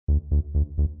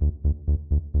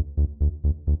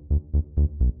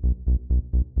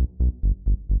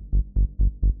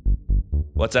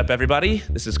What's up, everybody?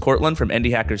 This is Cortland from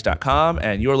IndieHackers.com,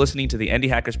 and you're listening to the Indie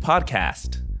Hackers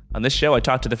podcast. On this show, I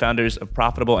talk to the founders of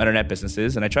profitable internet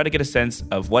businesses, and I try to get a sense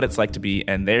of what it's like to be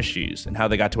in their shoes and how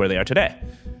they got to where they are today.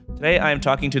 Today, I am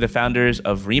talking to the founders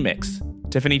of Remix,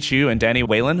 Tiffany Chu and Danny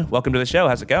Whalen. Welcome to the show.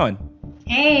 How's it going?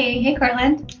 Hey,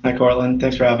 Cortland. Hi, Cortland.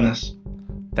 Thanks for having us.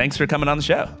 Thanks for coming on the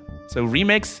show. So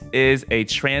Remix is a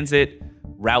transit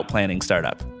route planning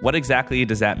startup. What exactly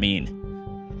does that mean?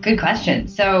 Good question.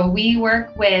 So we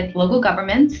work with local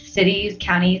governments, cities,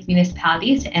 counties,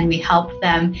 municipalities, and we help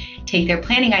them take their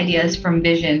planning ideas from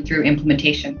vision through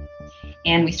implementation.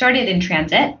 And we started in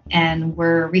transit, and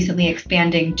we're recently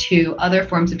expanding to other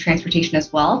forms of transportation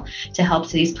as well to help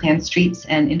cities plan streets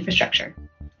and infrastructure.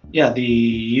 Yeah, the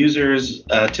users,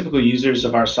 typical users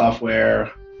of our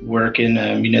software work in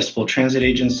a municipal transit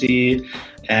agency,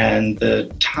 and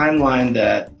the timeline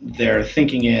that they're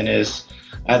thinking in is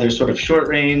either sort of short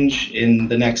range in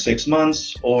the next 6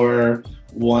 months or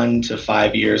 1 to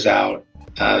 5 years out,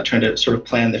 trying to sort of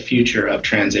plan the future of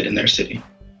transit in their city.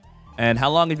 And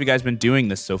how long have you guys been doing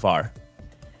this so far?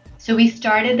 So we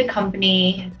started the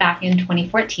company back in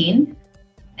 2014,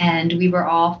 and we were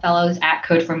all fellows at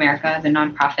Code for America, the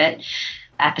nonprofit,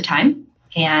 at the time.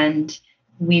 And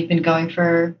we've been going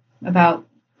for about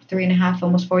 3.5,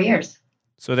 almost 4 years.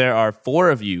 So there are 4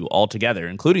 of you all together,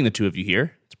 including the 2 of you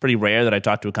here. It's pretty rare that I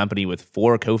talk to a company with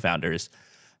 4 co-founders.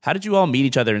 How did you all meet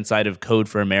each other inside of Code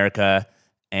for America?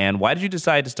 And why did you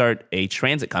decide to start a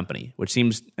transit company, which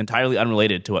seems entirely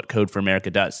unrelated to what Code for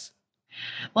America does?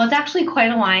 Well, it's actually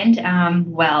quite aligned.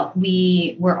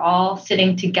 We were all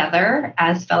sitting together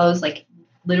as fellows, like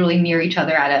literally near each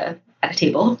other at a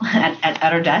table at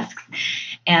our desks.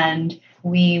 And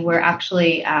we were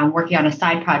actually working on a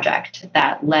side project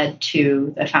that led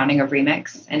to the founding of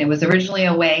Remix. And it was originally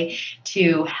a way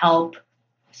to help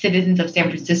citizens of San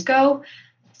Francisco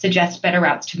suggest better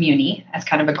routes to Muni as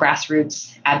kind of a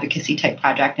grassroots advocacy type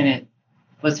project. And it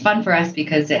was fun for us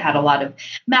because it had a lot of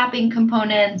mapping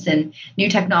components and new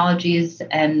technologies.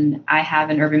 And I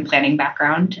have an urban planning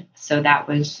background, so that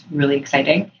was really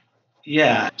exciting.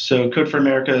 Yeah, so Code for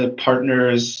America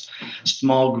partners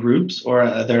small groups or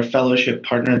their fellowship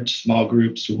partnered small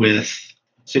groups with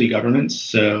city governments.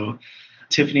 So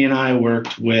Tiffany and I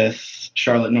worked with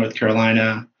Charlotte, North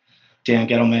Carolina. Dan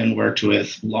Gettleman worked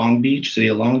with Long Beach, City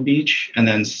of Long Beach, and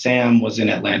then Sam was in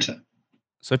Atlanta.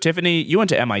 So Tiffany, you went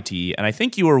to MIT, and I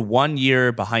think you were 1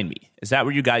 year behind me. Is that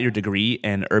where you got your degree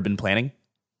in urban planning?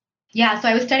 Yeah, so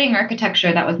I was studying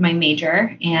architecture. That was my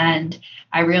major. And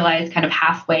I realized kind of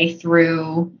halfway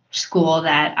through school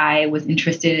that I was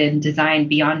interested in design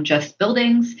beyond just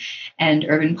buildings. And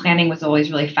urban planning was always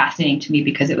really fascinating to me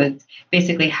because it was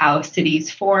basically how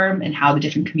cities form and how the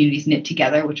different communities knit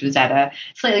together, which was at a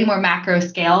slightly more macro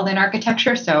scale than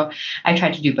architecture. So I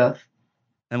tried to do both.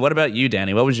 And what about you,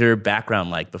 Danny? What was your background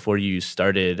like before you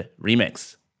started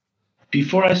Remix?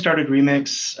 Before I started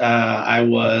Remix, I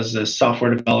was a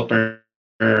software developer.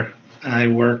 I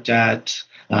worked at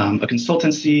a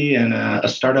consultancy and a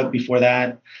startup before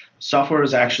that. Software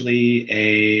was actually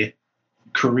a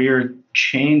career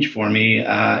change for me.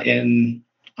 In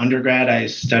undergrad, I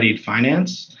studied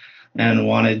finance and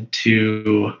wanted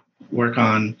to work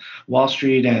on Wall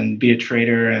Street and be a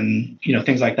trader and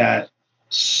things like that.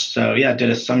 So yeah, did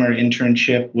a summer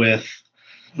internship with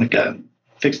like a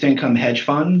fixed income hedge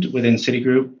fund within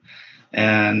Citigroup.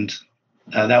 And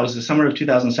that was the summer of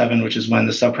 2007, which is when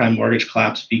the subprime mortgage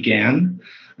collapse began.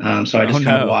 So I just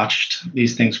kind of watched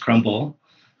these things crumble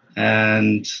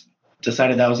and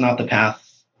decided that was not the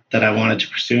path that I wanted to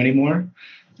pursue anymore.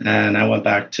 And I went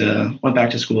back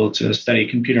to school to study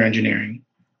computer engineering.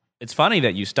 It's funny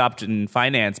that you stopped in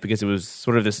finance because it was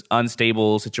sort of this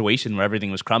unstable situation where everything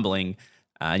was crumbling.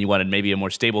 And you wanted maybe a more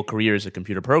stable career as a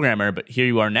computer programmer, but here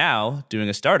you are now doing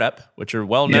a startup, which are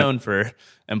well known for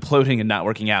imploding and not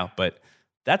working out. But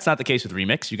that's not the case with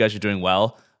Remix. You guys are doing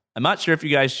well. I'm not sure if you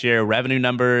guys share revenue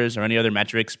numbers or any other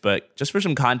metrics, but just for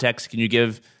some context, can you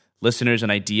give listeners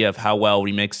an idea of how well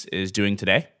Remix is doing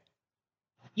today?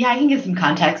 Yeah, I can give some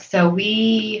context. So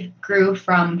we grew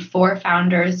from 4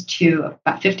 founders to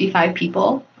about 55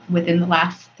 people within the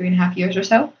last 3.5 years or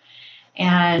so.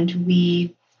 And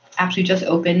we actually just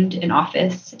opened an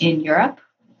office in Europe,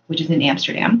 which is in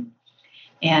Amsterdam.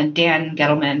 And Dan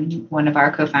Gettleman, one of our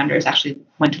co-founders, actually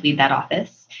went to lead that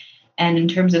office. And in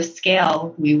terms of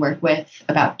scale, we work with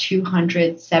about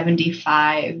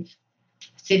 275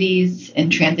 cities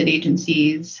and transit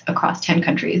agencies across 10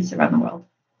 countries around the world.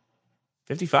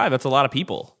 55, that's a lot of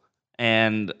people.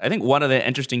 And I think one of the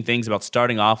interesting things about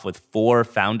starting off with 4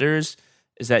 founders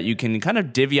is that you can kind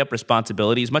of divvy up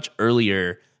responsibilities much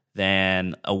earlier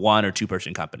than a 1 or 2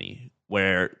 person company.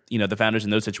 where, the founders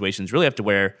in those situations really have to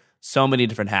wear so many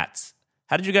different hats.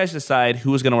 How did you guys decide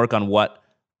who was going to work on what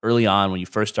early on when you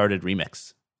first started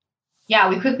Remix? Yeah,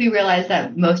 we quickly realized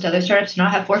that most other startups do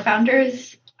not have 4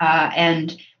 founders.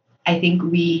 And I think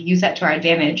we use that to our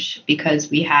advantage because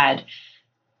we had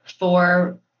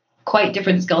 4 quite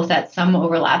different skill sets, some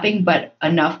overlapping, but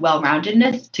enough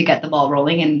well-roundedness to get the ball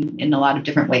rolling in a lot of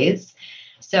different ways.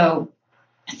 So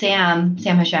Sam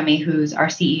Hashemi, who's our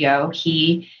CEO,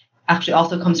 he actually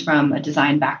also comes from a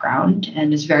design background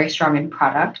and is very strong in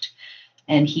product.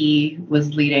 And he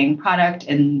was leading product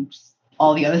and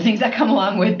all the other things that come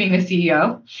along with being a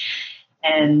CEO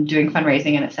and doing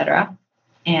fundraising and et cetera.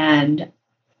 And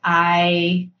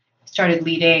I started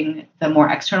leading the more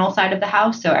external side of the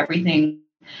house. So everything,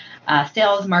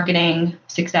 sales, marketing,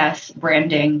 success,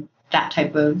 branding, that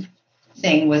type of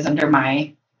thing was under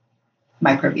my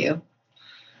purview.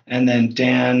 And then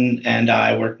Dan and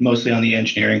I worked mostly on the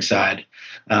engineering side.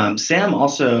 Sam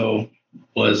also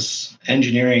was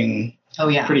engineering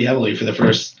pretty heavily for the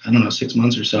first, 6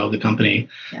 months or so of the company.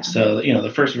 Yeah. So,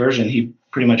 the first version, he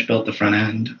pretty much built the front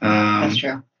end. That's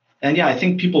true. And yeah, I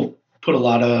think people put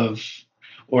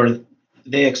or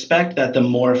they expect that the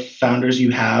more founders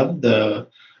you have, the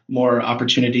more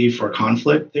opportunity for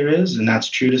conflict there is. And that's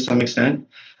true to some extent.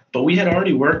 But we had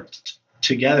already worked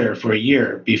together for a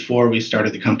year before we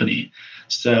started the company.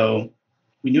 So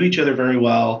we knew each other very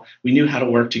well. We knew how to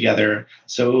work together.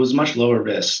 So it was much lower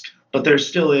risk. But there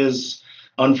still is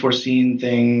unforeseen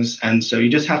things. And so you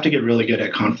just have to get really good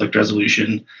at conflict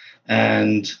resolution.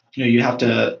 And you have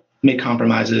to make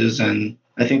compromises. And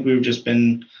I think we've just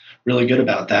been really good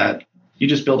about that. You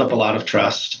just build up a lot of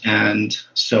trust. And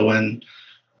so when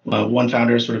one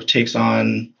founder sort of takes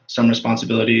on some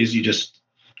responsibilities, you just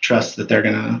trust that they're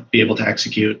going to be able to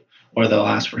execute or they'll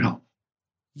ask for help.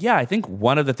 Yeah, I think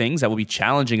one of the things that will be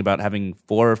challenging about having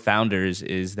 4 founders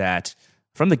is that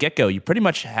from the get-go, you pretty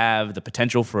much have the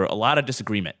potential for a lot of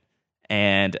disagreement.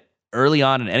 And early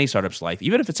on in any startup's life,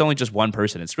 even if it's only just one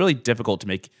person, it's really difficult to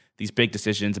make these big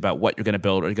decisions about what you're going to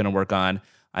build or you're going to work on.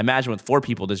 I imagine with 4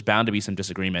 people, there's bound to be some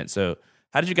disagreement. So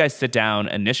how did you guys sit down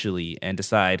initially and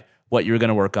decide what you were going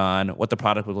to work on, what the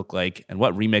product would look like, and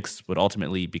what Remix would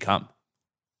ultimately become?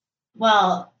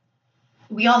 Well,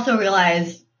 we also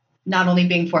realized not only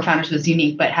being 4 founders was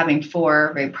unique, but having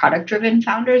 4 very product-driven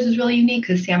founders is really unique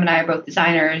because Sam and I are both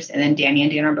designers, and then Danny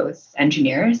and Dan are both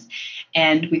engineers.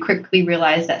 And we quickly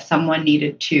realized that someone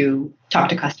needed to talk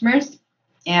to customers.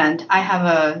 And I have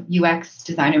a UX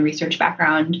design and research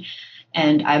background,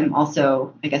 and I'm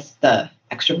also, I guess, the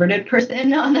extroverted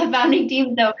person on the founding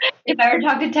team. So if I were to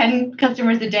talk to 10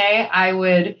 customers a day, I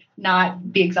would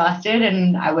not be exhausted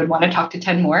and I would want to talk to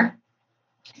 10 more.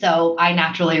 So I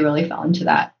naturally really fell into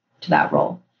that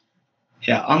role.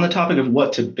 Yeah, on the topic of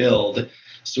what to build,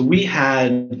 so we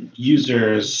had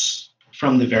users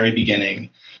from the very beginning.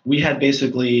 We had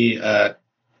basically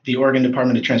the Oregon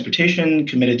Department of Transportation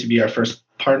committed to be our first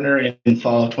partner in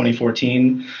fall of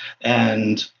 2014.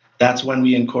 And that's when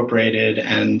we incorporated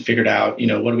and figured out,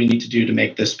 what do we need to do to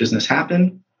make this business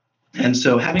happen? And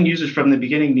so having users from the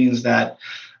beginning means that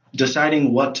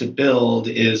deciding what to build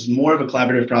is more of a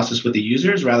collaborative process with the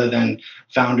users rather than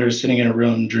founders sitting in a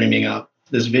room dreaming up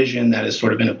this vision that is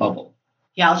sort of in a bubble.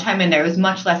 Yeah, I'll chime in there. It was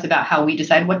much less about how we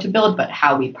decide what to build, but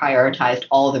how we prioritized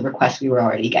all the requests we were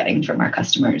already getting from our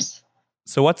customers.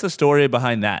 So what's the story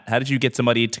behind that? How did you get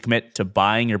somebody to commit to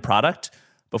buying your product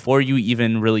before you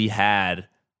even really had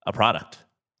a product?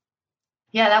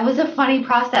 Yeah, that was a funny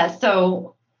process.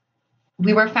 So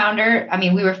we were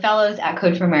fellows at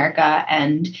Code for America,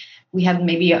 and we had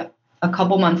maybe a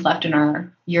couple months left in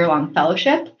our year-long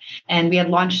fellowship. And we had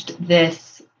launched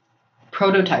this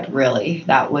prototype, really,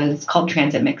 that was called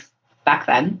Transit Mix back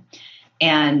then.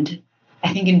 And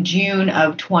I think in June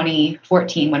of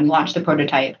 2014, when we launched the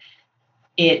prototype,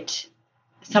 it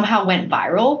somehow went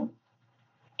viral.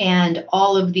 And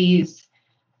all of these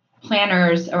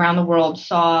planners around the world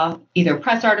saw either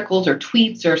press articles or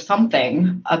tweets or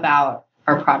something about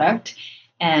our product,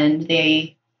 and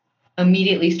they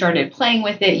immediately started playing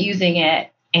with it, using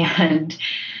it. And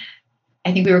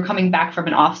I think we were coming back from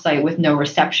an offsite with no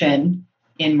reception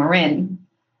in Marin.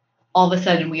 All of a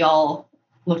sudden, we all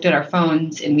looked at our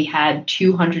phones and we had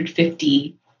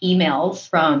 250 emails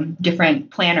from different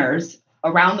planners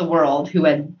around the world who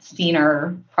had seen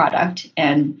our product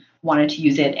and wanted to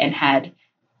use it and had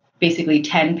basically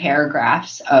 10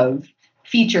 paragraphs of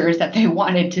features that they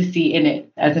wanted to see in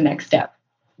it as a next step.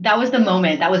 That was the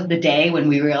moment, that was the day when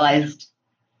we realized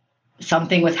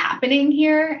something was happening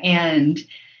here, and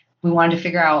we wanted to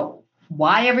figure out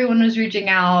why everyone was reaching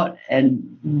out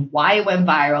and why it went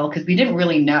viral, because we didn't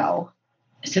really know.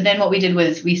 So then what we did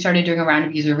was we started doing a round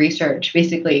of user research,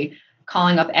 basically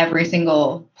calling up every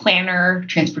single planner,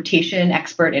 transportation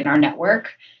expert in our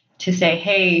network to say,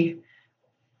 hey,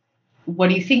 what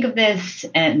do you think of this?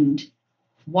 And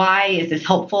why is this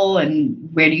helpful? And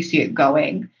where do you see it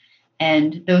going?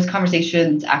 And those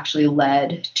conversations actually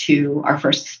led to our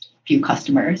first few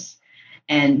customers.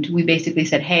 And we basically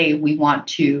said, hey, we want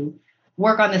to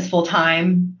work on this full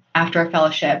time after our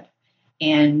fellowship.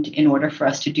 And in order for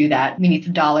us to do that, we need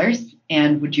some dollars.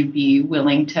 And would you be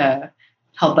willing to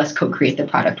help us co-create the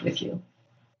product with you?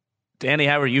 Danny,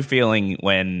 how were you feeling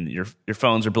when your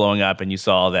phones were blowing up and you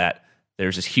saw that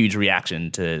there's this huge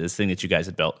reaction to this thing that you guys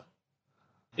had built?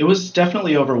 It was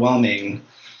definitely overwhelming.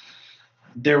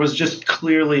 There was just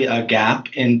clearly a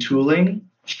gap in tooling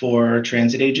for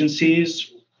transit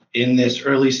agencies in this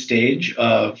early stage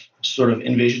of sort of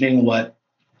envisioning what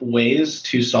ways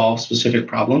to solve specific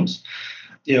problems.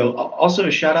 Also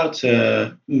a shout out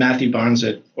to Matthew Barnes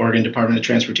at Oregon Department of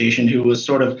Transportation, who was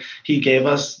he gave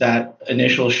us that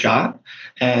initial shot.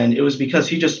 And it was because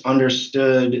he just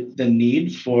understood the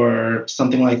need for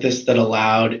something like this that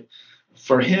allowed,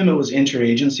 for him, it was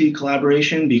interagency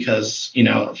collaboration because,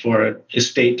 for a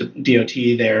state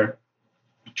DOT, they're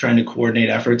trying to coordinate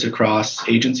efforts across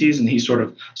agencies, and he sort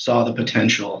of saw the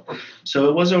potential. So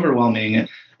it was overwhelming,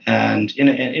 and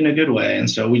in a good way. And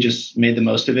so we just made the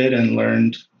most of it and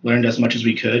learned as much as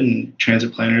we could. And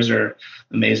transit planners are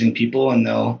amazing people, and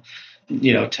they'll,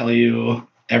 tell you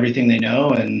everything they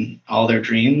know and all their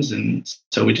dreams. And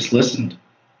so we just listened.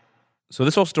 So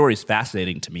this whole story is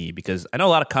fascinating to me because I know a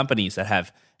lot of companies that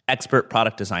have expert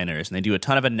product designers, and they do a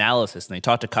ton of analysis, and they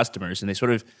talk to customers, and they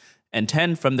sort of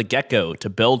intend from the get-go to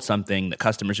build something that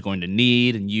customers are going to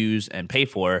need and use and pay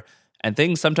for, and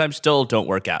things sometimes still don't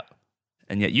work out.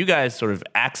 And yet you guys sort of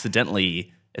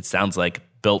accidentally, it sounds like,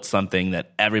 built something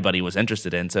that everybody was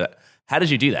interested in. So how did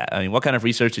you do that? I mean, what kind of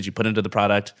research did you put into the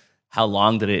product? How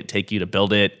long did it take you to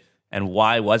build it? And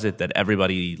why was it that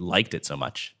everybody liked it so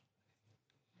much?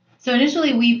 So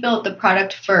initially, we built the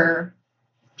product for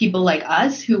people like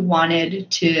us who wanted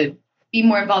to be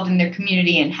more involved in their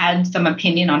community and had some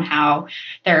opinion on how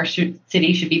their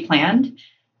city should be planned.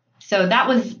 So that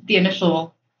was the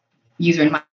initial user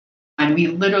in mind. And we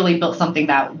literally built something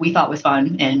that we thought was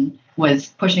fun and was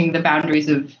pushing the boundaries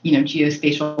of,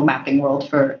 geospatial mapping world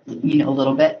for, a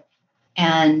little bit.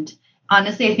 And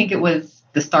honestly, I think it was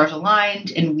the stars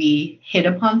aligned and we hit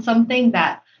upon something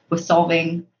that was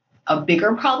solving a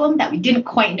bigger problem that we didn't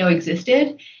quite know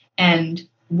existed. And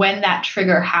when that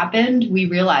trigger happened, we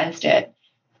realized it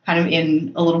kind of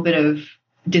in a little bit of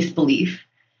disbelief.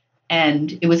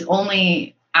 And it was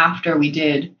only after we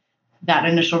did that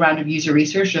initial round of user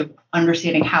research of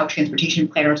understanding how transportation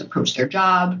planners approach their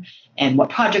job and what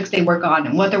projects they work on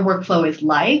and what their workflow is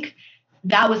like.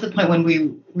 That was the point when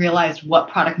we realized what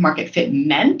product market fit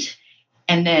meant,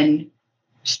 and then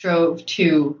strove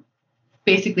to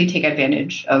basically take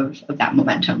advantage of that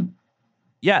momentum.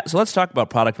 Yeah, so let's talk about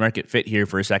product market fit here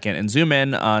for a second and zoom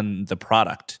in on the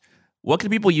product. What could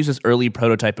people use this early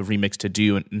prototype of Remix to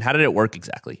do, and how did it work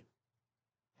exactly?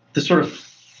 The sort of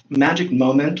magic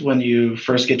moment when you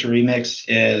first get to Remix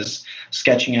is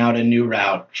sketching out a new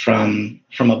route from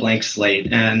a blank slate.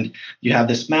 And you have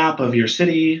this map of your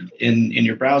city in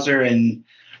your browser, and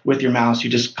with your mouse, you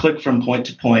just click from point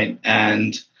to point,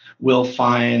 and we'll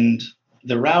find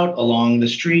the route along the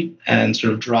street and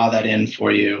sort of draw that in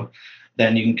for you.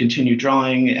 Then you can continue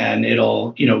drawing, and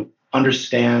it'll,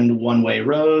 understand one-way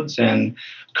roads and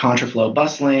contraflow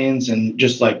bus lanes and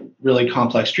just like really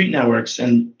complex street networks,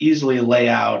 and easily lay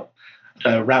out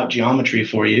route geometry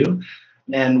for you.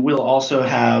 And we'll also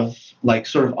have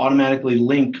sort of automatically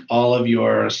link all of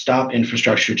your stop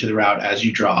infrastructure to the route as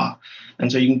you draw. And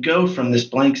so you can go from this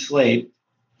blank slate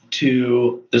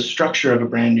to the structure of a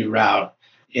brand new route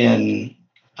in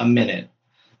a minute.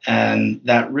 And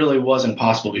that really wasn't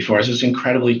possible before. It's just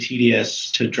incredibly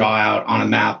tedious to draw out on a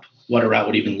map what a route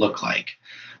would even look like.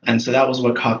 And so that was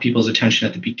what caught people's attention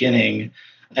at the beginning.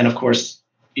 And of course,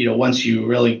 once you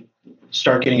really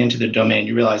start getting into the domain,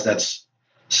 you realize that's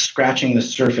scratching the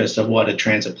surface of what a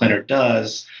transit planner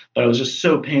does. But it was just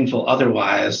so painful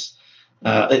otherwise.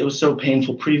 It was so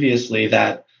painful previously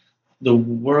that the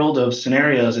world of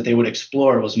scenarios that they would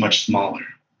explore was much smaller.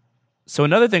 So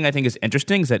another thing I think is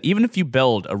interesting is that even if you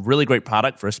build a really great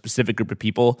product for a specific group of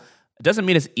people, it doesn't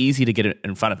mean it's easy to get it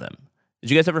in front of them. Did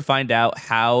you guys ever find out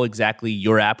how exactly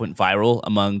your app went viral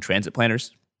among transit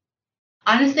planners?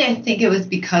 Honestly, I think it was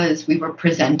because we were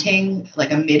presenting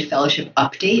a mid-fellowship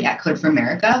update at Code for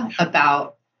America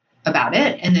about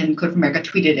it. And then Code for America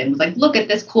tweeted and was like, look at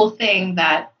this cool thing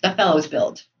that the fellows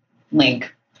built,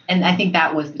 link. And I think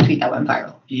that was the tweet that went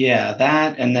viral. Yeah,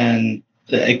 that, and then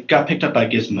it got picked up by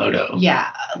Gizmodo.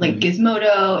 Yeah, like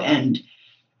Gizmodo and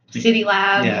City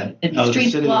Lab and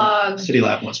Streets Blog. City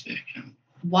Lab was big. Yeah.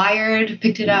 Wired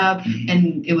picked it up,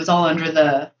 and it was all under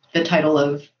the title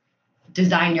of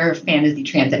Design Your Fantasy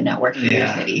Transit Network for your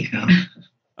city. Yeah.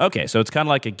 Okay, so it's kind of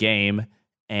like a game,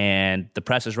 and the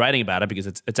press is writing about it because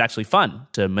it's actually fun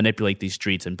to manipulate these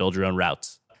streets and build your own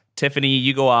routes. Tiffany,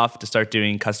 you go off to start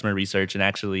doing customer research and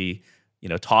actually,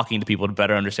 talking to people to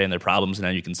better understand their problems and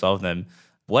how you can solve them.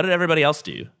 What did everybody else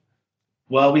do?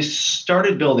 Well, we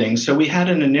started building. So we had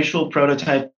an initial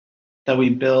prototype that we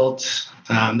built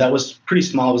that was pretty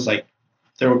small. It was like,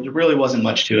 there really wasn't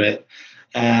much to it.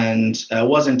 And it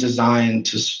wasn't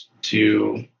designed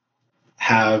to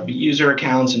have user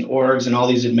accounts and orgs and all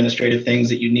these administrative things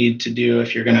that you need to do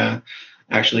if you're going to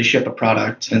actually ship a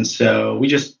product. And so we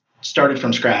just started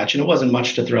from scratch, and it wasn't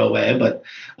much to throw away, but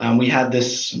we had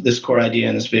this core idea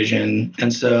and this vision.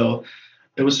 And so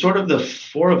it was sort of the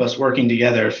four of us working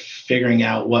together, figuring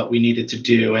out what we needed to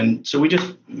do. And so we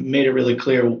just made a really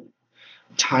clear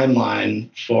timeline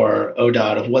for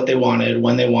ODOT of what they wanted,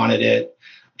 when they wanted it.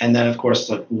 And then, of course,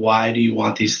 like, why do you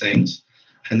want these things?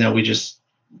 And then we just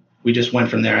went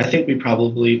from there. I think we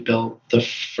probably built the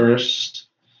first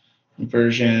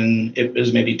version. It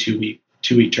was maybe two-week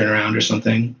turnaround or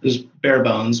something. It was bare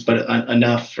bones, but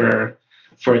enough for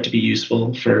it to be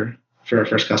useful for our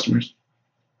first customers.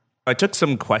 I took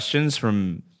some questions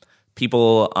from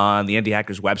people on the Indie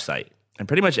Hackers website, and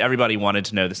pretty much everybody wanted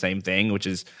to know the same thing, which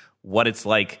is what it's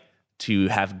like to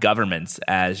have governments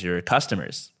as your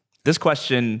customers. This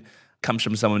question comes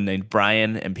from someone named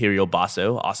Brian Imperial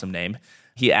Basso, awesome name.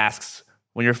 He asks,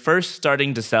 when you're first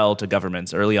starting to sell to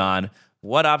governments early on,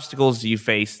 what obstacles do you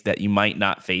face that you might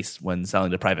not face when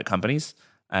selling to private companies?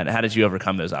 And how did you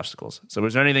overcome those obstacles? So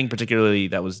was there anything particularly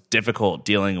that was difficult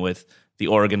dealing with the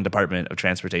Oregon Department of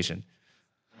Transportation?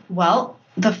 Well,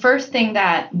 the first thing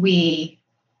that we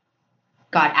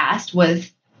got asked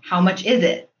was, how much is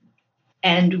it?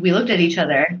 And we looked at each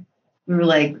other. We were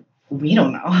like, we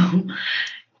don't know.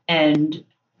 And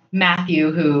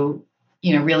Matthew, who,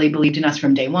 really believed in us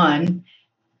from day one,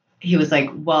 he was like,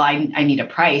 well, I need a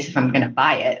price if I'm going to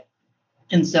buy it.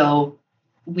 And so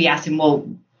we asked him, well,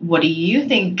 what do you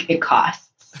think it costs?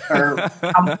 Or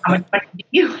how much money do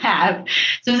you have?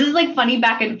 So this is like funny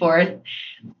back and forth.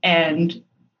 And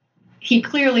he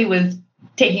clearly was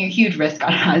taking a huge risk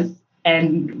on us,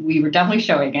 and we were definitely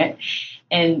showing it.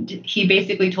 And he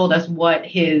basically told us what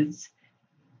he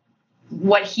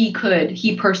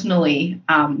personally,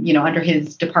 under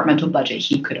his departmental budget,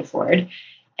 he could afford.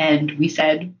 And we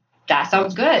said, that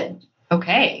sounds good.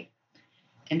 Okay.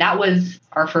 And that was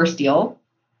our first deal,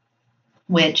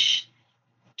 which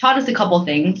taught us a couple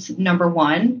things. Number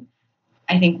one,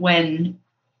 I think when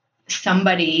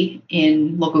somebody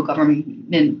in local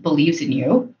government believes in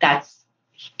you, that's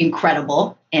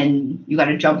incredible. And you got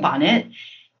to jump on it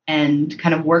and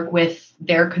kind of work with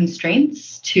their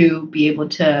constraints to be able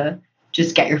to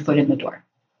just get your foot in the door.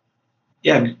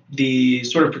 Yeah, the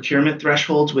sort of procurement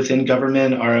thresholds within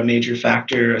government are a major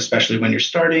factor, especially when you're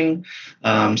starting.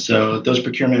 So those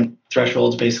procurement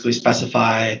thresholds basically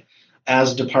specify,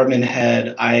 as department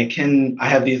head, I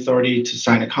have the authority to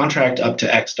sign a contract up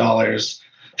to X dollars,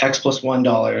 X plus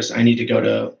 $1. I need to go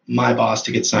to my boss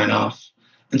to get sign off.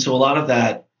 And so a lot of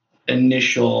that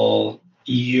initial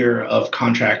year of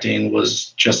contracting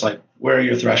was just like, where are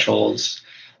your thresholds?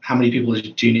 How many people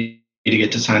do you need to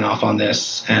get to sign off on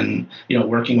this, and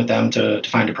working with them to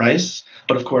find a price.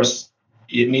 But of course,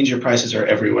 it means your prices are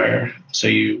everywhere. So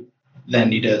you then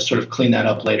need to sort of clean that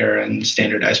up later and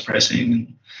standardize pricing.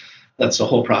 And that's a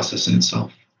whole process in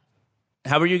itself.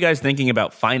 How were you guys thinking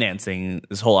about financing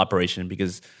this whole operation?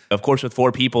 Because of course, with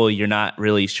 4 people, you're not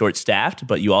really short-staffed,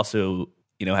 but you also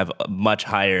have much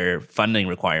higher funding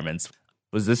requirements.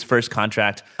 Was this first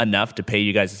contract enough to pay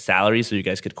you guys a salary so you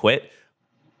guys could quit?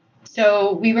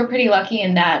 So we were pretty lucky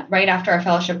in that right after our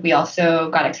fellowship, we also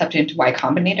got accepted into Y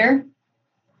Combinator.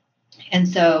 And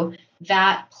so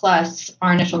that plus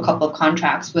our initial couple of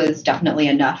contracts was definitely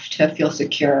enough to feel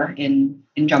secure in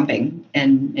jumping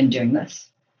and doing this.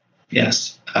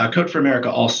 Yes. Code for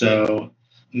America also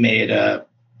made a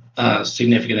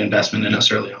significant investment in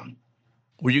us early on.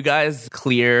 Were you guys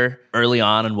clear early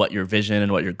on what your vision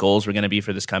and what your goals were going to be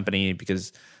for this company?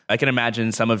 Because I can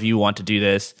imagine some of you want to do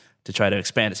this to try to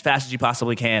expand as fast as you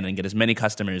possibly can and get as many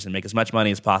customers and make as much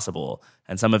money as possible.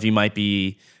 And some of you might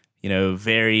be,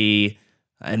 very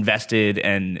invested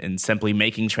in simply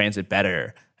making transit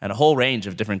better, and a whole range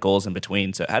of different goals in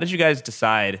between. So how did you guys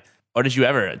decide, or did you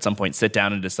ever at some point sit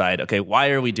down and decide, okay, why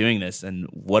are we doing this and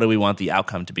what do we want the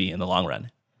outcome to be in the long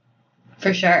run?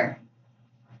 For sure.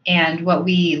 And what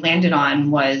we landed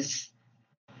on was,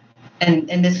 and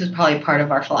this was probably part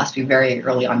of our philosophy very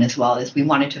early on as well, is we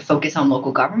wanted to focus on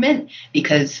local government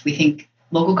because we think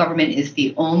local government is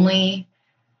the only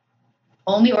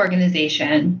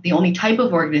organization, the only type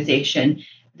of organization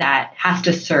that has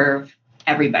to serve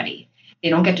everybody. They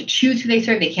don't get to choose who they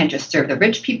serve. They can't just serve the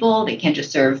rich people. They can't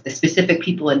just serve the specific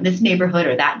people in this neighborhood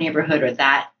or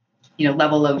that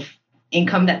level of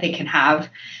income that they can have.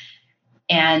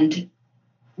 And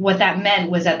what that meant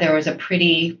was that there was a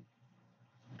pretty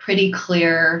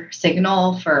clear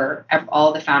signal for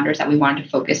all the founders that we wanted to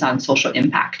focus on social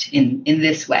impact in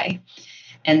this way.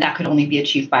 And that could only be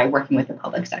achieved by working with the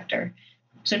public sector.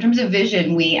 So in terms of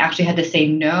vision, we actually had to say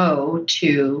no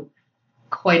to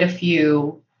quite a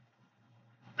few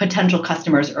potential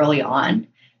customers early on,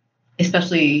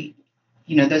 especially,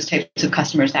 those types of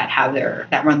customers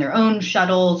that run their own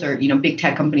shuttles, or, big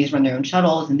tech companies run their own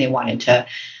shuttles, and they wanted to,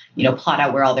 plot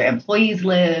out where all their employees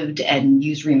lived and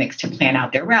use Remix to plan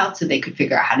out their routes so they could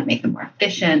figure out how to make them more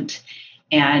efficient.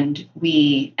 And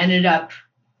we ended up,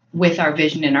 with our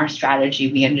vision and our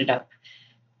strategy, we ended up,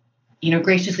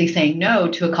 graciously saying no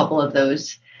to a couple of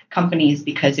those companies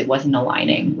because it wasn't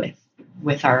aligning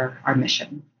with our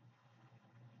mission.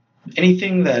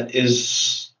 Anything that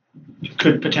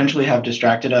could potentially have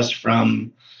distracted us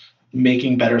from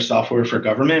making better software for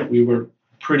government, we were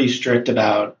pretty strict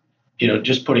about,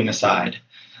 just putting aside.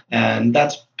 And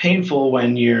that's painful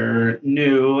when you're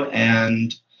new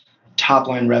and top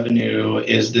line revenue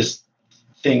is this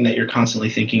thing that you're constantly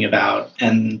thinking about,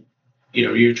 and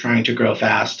you're trying to grow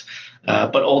fast.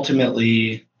 But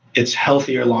ultimately, it's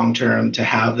healthier long term to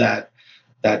have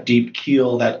that deep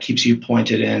keel that keeps you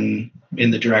pointed in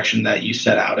the direction that you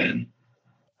set out in.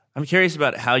 I'm curious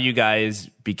about how you guys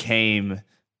became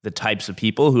the types of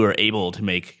people who are able to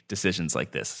make decisions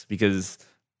like this, because,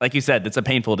 like you said, it's a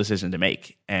painful decision to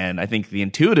make. And I think the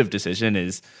intuitive decision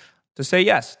is to say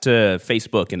yes to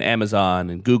Facebook and Amazon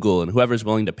and Google and whoever's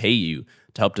willing to pay you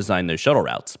to help design their shuttle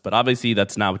routes. But obviously,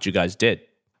 that's not what you guys did.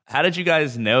 How did you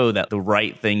guys know that the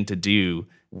right thing to do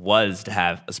was to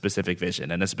have a specific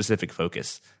vision and a specific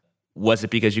focus? Was it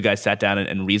because you guys sat down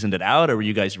and reasoned it out, or were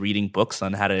you guys reading books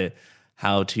on how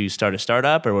to start a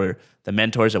startup, or were the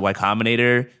mentors at Y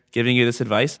Combinator giving you this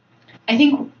advice? I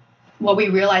think what we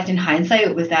realized in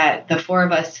hindsight was that the four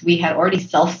of us, we had already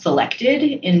self-selected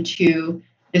into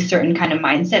this certain kind of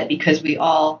mindset because we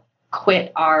all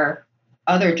quit our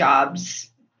other jobs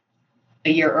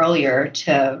a year earlier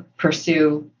to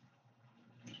pursue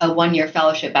a 1-year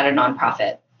fellowship at a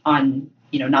nonprofit on,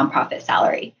 nonprofit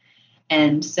salary.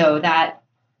 And so that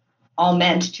all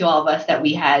meant to all of us that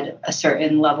we had a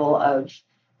certain level of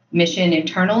mission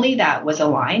internally that was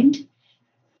aligned.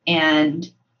 And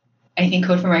I think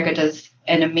Code for America does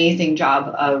an amazing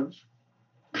job of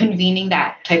convening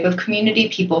that type of community,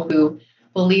 people who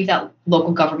believe that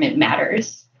local government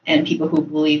matters and people who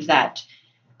believe that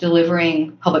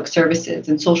delivering public services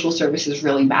and social services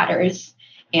really matters,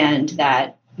 and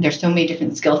that there's so many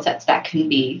different skill sets that can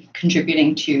be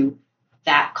contributing to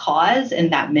that cause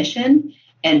and that mission.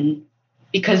 And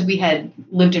because we had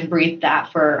lived and breathed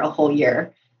that for a whole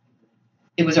year,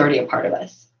 it was already a part of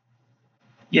us.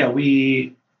 Yeah,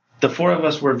 the four of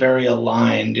us were very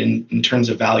aligned in terms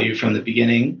of value from the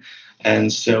beginning.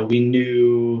 And so we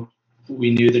knew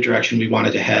the direction we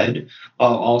wanted to head.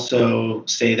 I'll also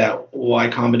say that Y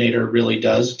Combinator really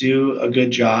does do a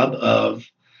good job of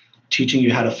teaching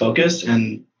you how to focus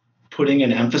and putting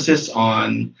an emphasis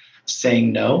on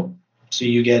saying no. So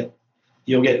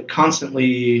you'll get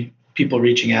constantly people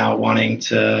reaching out, wanting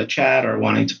to chat or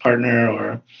wanting to partner,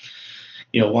 or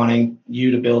wanting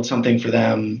you to build something for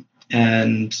them.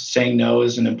 And saying no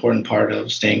is an important part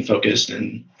of staying focused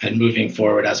and moving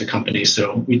forward as a company.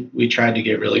 So we tried to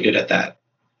get really good at that.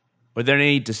 Were there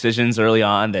any decisions early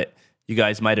on that you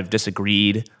guys might have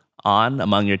disagreed on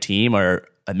among your team, or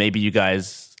maybe you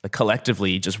guys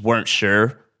collectively just weren't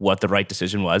sure what the right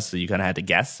decision was, so you kind of had to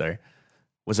guess? Or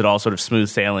was it all sort of smooth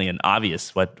sailing and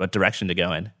obvious what direction to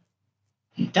go in?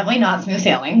 Definitely not smooth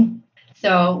sailing.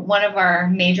 So one of our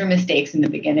major mistakes in the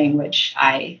beginning, which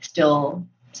I still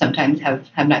sometimes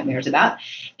have nightmares about,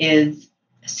 is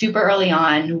super early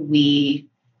on, we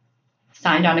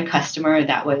signed on a customer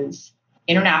that was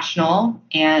international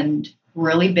and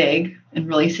really big and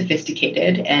really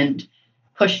sophisticated and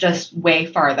pushed us way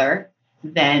farther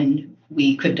than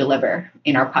we could deliver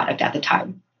in our product at the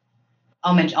time.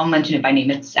 I'll mention it by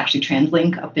name. It's actually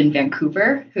TransLink up in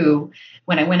Vancouver, who,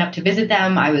 when I went up to visit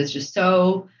them, I was just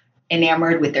so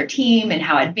enamored with their team and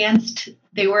how advanced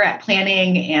they were at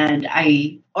planning. And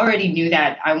I already knew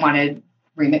that I wanted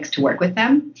Remix to work with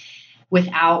them.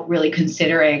 without really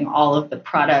considering all of the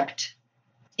product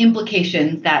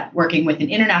implications that working with an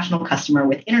international customer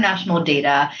with international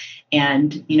data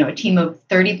and, a team of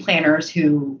 30 planners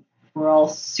who were all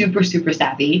super, super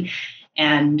savvy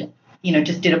and,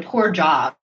 just did a poor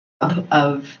job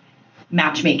of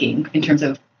matchmaking in terms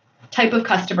of type of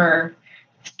customer,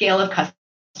 scale of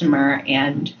customer,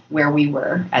 and where we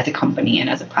were as a company and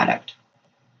as a product.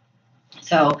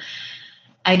 So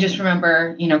I just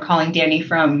remember, calling Danny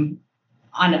on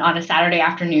a Saturday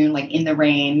afternoon, like in the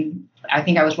rain. I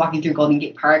think I was walking through Golden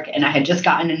Gate Park and I had just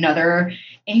gotten another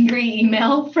angry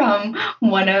email from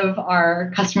one of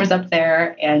our customers up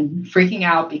there and freaking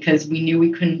out because we knew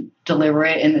we couldn't deliver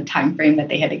it in the time frame that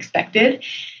they had expected.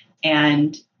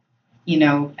 And,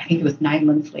 I think it was 9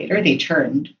 months later, they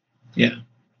churned. Yeah.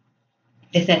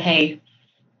 They said, hey,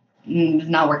 it's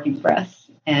not working for us.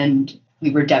 And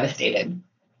we were devastated.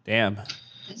 Damn.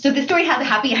 So the story has a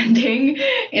happy ending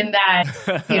in that,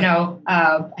 I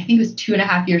think it was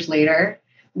 2.5 years later,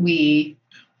 we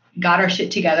got our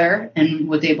shit together and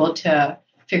was able to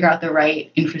figure out the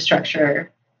right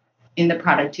infrastructure in the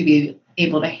product to be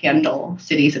able to handle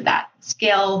cities of that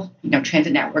scale,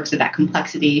 transit networks of that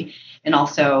complexity, and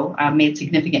also made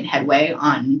significant headway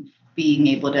on being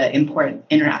able to import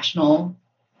international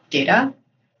data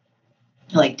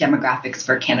like demographics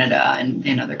for Canada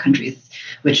and other countries,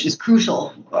 which is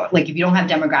crucial. Like if you don't have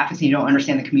demographics and you don't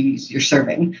understand the communities you're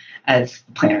serving as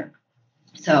a planner.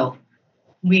 So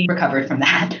we recovered from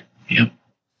that. Yep.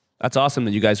 That's awesome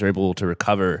that you guys are able to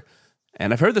recover.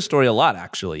 And I've heard the story a lot,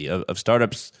 actually, of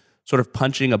startups sort of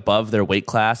punching above their weight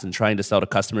class and trying to sell to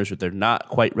customers that they're not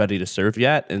quite ready to serve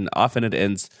yet. And often it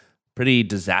ends pretty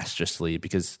disastrously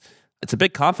because it's a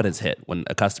big confidence hit when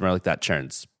a customer like that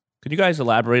churns. Could you guys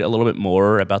elaborate a little bit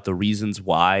more about the reasons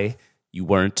why you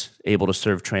weren't able to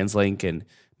serve TransLink and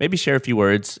maybe share a few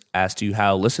words as to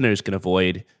how listeners can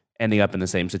avoid ending up in the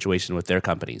same situation with their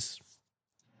companies?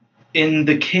 In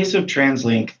the case of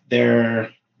TransLink,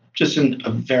 they're just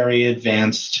a very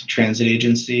advanced transit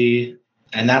agency,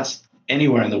 and that's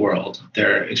anywhere in the world.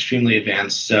 They're extremely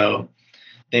advanced. So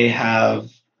they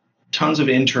have tons of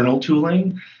internal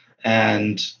tooling,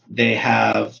 and they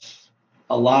have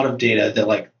a lot of data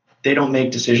that they don't make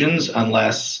decisions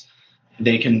unless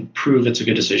they can prove it's a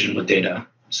good decision with data.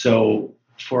 So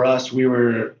for us, we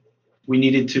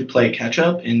needed to play catch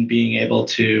up in being able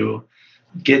to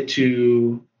get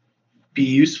to be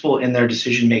useful in their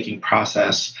decision-making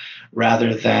process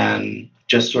rather than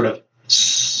just sort of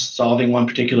solving one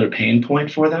particular pain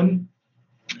point for them.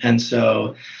 And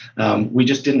so we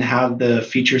just didn't have the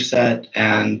feature set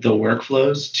and the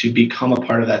workflows to become a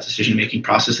part of that decision-making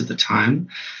process at the time.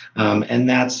 And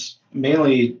that's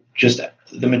mainly just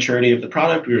the maturity of the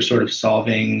product. We were sort of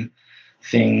solving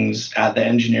things at the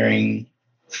engineering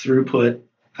throughput.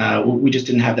 We just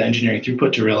didn't have the engineering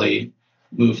throughput to really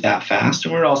move that fast.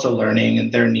 And we're also learning,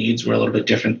 and their needs were a little bit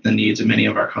different than the needs of many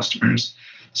of our customers.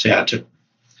 So yeah, it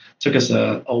took us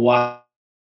a while,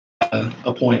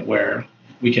 a point where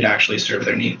we could actually serve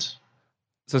their needs.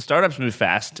 So startups move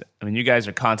fast. I mean, you guys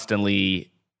are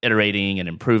constantly iterating and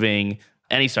improving.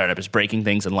 Any startup is breaking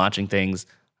things and launching things,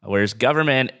 whereas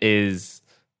government is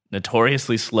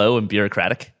notoriously slow and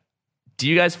bureaucratic. Do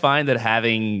you guys find that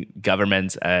having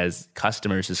governments as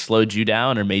customers has slowed you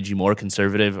down or made you more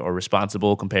conservative or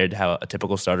responsible compared to how a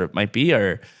typical startup might be?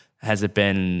 Or has it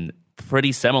been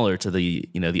pretty similar to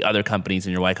the other companies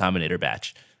in your Y Combinator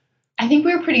batch? I think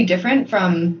we were pretty different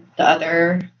from the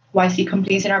other YC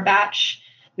companies in our batch.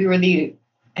 We were one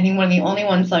of the only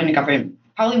ones selling to government,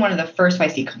 probably one of the first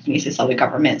YC companies to sell to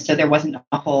government. So there wasn't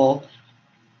a whole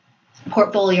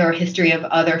portfolio or history of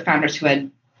other founders who had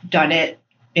done it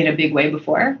in a big way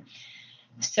before.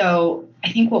 So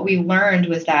I think what we learned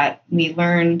was that we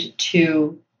learned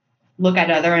to look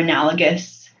at other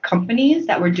analogous companies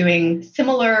that were doing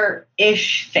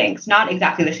similar-ish things, not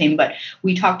exactly the same, but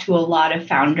we talked to a lot of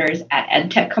founders at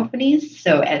ed tech companies.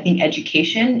 So I think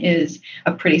education is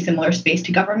a pretty similar space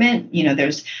to government.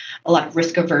 There's a lot of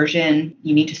risk aversion.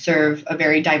 You need to serve a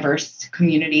very diverse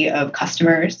community of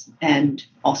customers and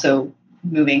also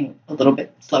moving a little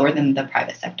bit slower than the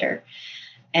private sector.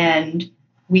 And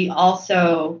we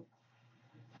also,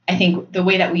 I think the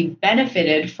way that we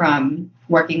benefited from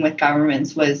working with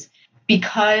governments was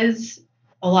because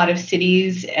a lot of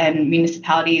cities and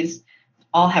municipalities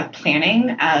all have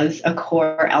planning as a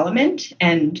core element,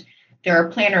 and there are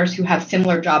planners who have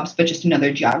similar jobs but just in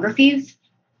other geographies.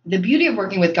 The beauty of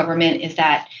working with government is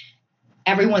that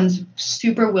everyone's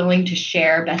super willing to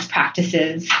share best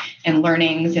practices and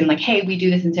learnings and hey, we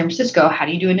do this in San Francisco. How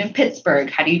do you do it in Pittsburgh?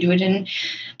 How do you do it in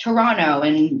Toronto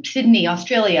and Sydney,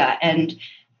 Australia? And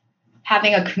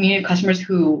having a community of customers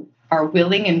who are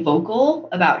willing and vocal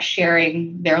about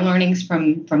sharing their learnings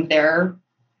from their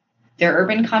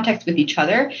urban context with each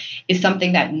other is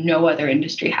something that no other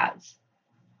industry has.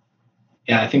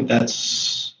 Yeah, I think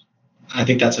that's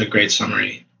a great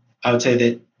summary. I would say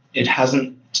that it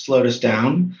hasn't slowed us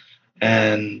down,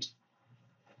 and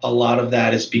a lot of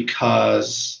that is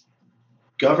because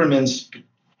governments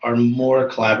are more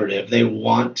collaborative. They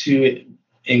want to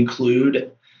include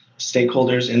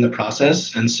stakeholders in the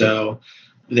process, and so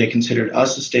they considered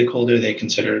us a stakeholder. They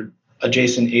considered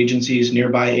adjacent agencies,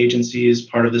 nearby agencies,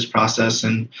 part of this process,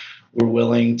 and were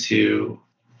willing to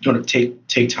sort of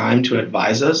take time to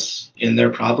advise us in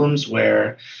their problems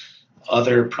where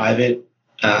other private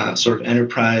sort of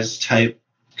enterprise type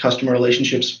customer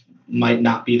relationships might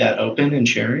not be that open and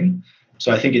sharing.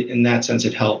 So I think in that sense,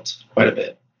 it helped quite a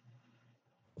bit.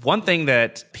 One thing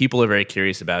that people are very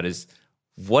curious about is,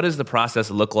 what does the process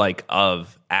look like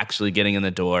of actually getting in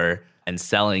the door and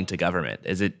selling to government?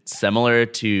 Is it similar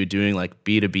to doing like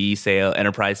B2B sale,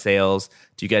 enterprise sales?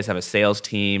 Do you guys have a sales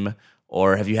team,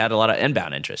 or have you had a lot of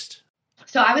inbound interest?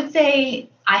 So I would say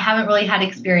I haven't really had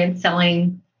experience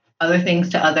selling other things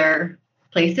to other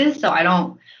places, so I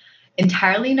don't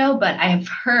entirely know, but I have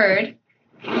heard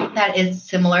that is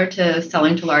similar to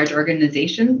selling to large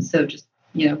organizations. So just,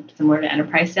 similar to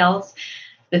enterprise sales.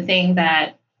 The thing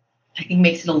that I think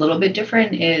makes it a little bit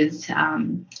different is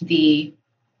the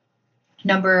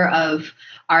number of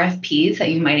RFPs that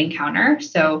you might encounter.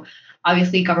 So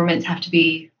obviously governments have to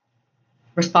be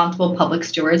responsible public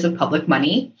stewards of public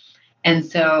money. And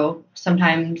so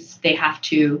sometimes they have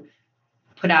to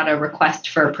put out a request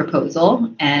for a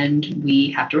proposal and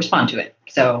we have to respond to it.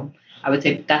 So I would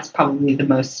say that's probably the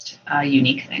most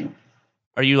unique thing.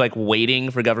 Are you like waiting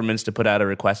for governments to put out a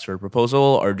request for a proposal,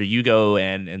 or do you go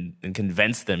and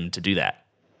convince them to do that?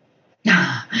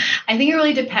 I think it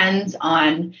really depends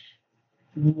on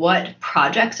what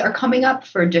projects are coming up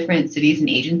for different cities and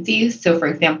agencies. So for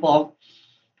example,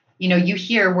 you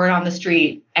hear word on the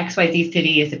street, XYZ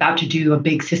city is about to do a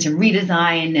big system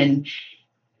redesign, and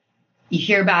you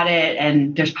hear about it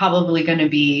and there's probably going to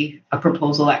be a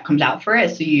proposal that comes out for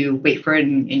it. So you wait for it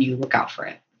and you look out for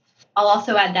it. I'll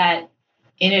also add that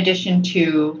in addition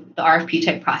to the RFP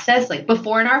type process, like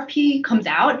before an RFP comes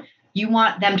out, you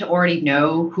want them to already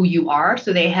know who you are,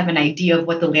 so they have an idea of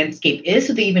what the landscape is,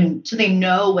 so they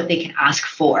know what they can ask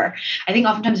for. I think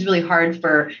oftentimes it's really hard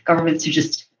for governments to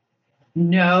just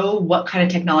know what kind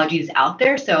of technology is out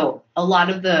there. So a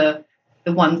lot of the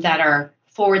ones that are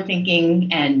forward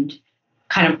thinking and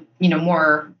kind of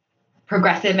more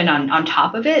progressive and on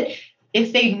top of it,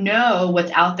 if they know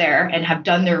what's out there and have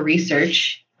done their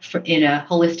research in a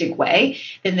holistic way,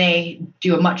 then they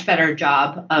do a much better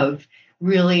job of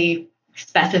really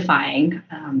specifying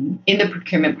in the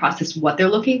procurement process what they're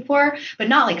looking for, but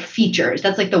not like features.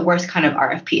 That's like the worst kind of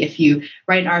RFP. If you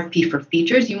write an RFP for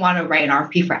features, you want to write an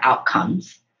RFP for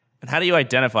outcomes. And how do you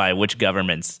identify which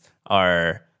governments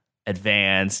are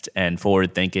advanced and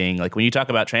forward thinking? Like when you talk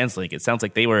about TransLink, it sounds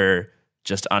like they were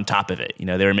just on top of it.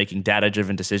 They were making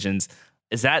data-driven decisions.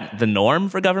 Is that the norm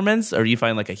for governments, or do you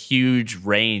find like a huge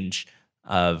range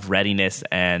of readiness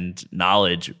and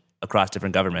knowledge across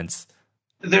different governments?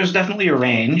 There's definitely a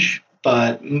range,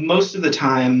 but most of the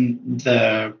time,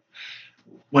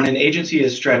 when an agency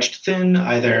is stretched thin,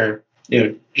 either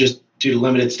just due to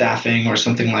limited staffing or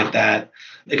something like that,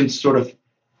 it can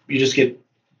you just get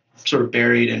sort of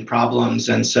buried in problems.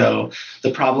 And so the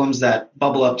problems that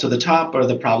bubble up to the top are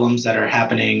the problems that are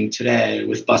happening today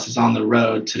with buses on the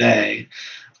road today.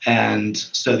 And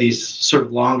so these sort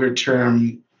of longer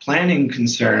term planning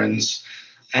concerns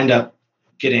end up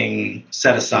getting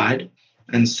set aside.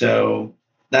 And so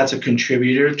that's a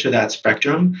contributor to that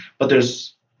spectrum. But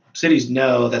cities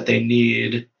know that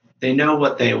they know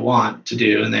what they want to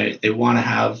do, and they want to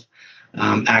have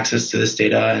access to this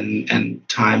data and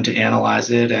time to analyze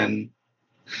it, and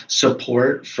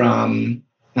support from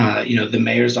the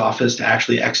mayor's office to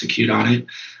actually execute on it.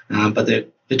 But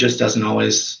it just doesn't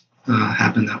always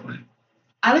happen that way.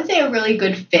 I would say a really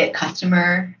good fit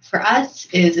customer for us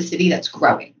is a city that's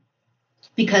growing.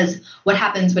 Because what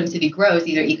happens when a city grows,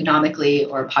 either economically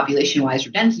or population-wise or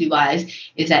density-wise,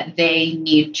 is that they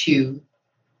need to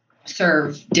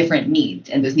serve different needs,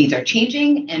 and those needs are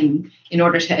changing. And in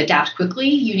order to adapt quickly,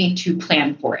 you need to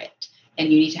plan for it,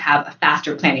 and you need to have a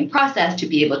faster planning process to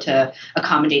be able to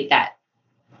accommodate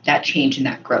that change and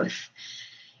that growth.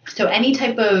 So any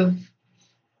type of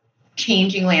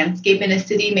changing landscape in a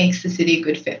city makes the city a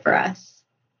good fit for us.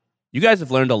 You guys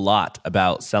have learned a lot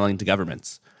about selling to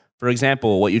governments. For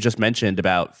example, what you just mentioned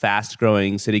about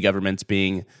fast-growing city governments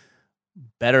being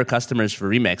better customers for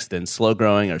Remix than slow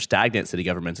growing or stagnant city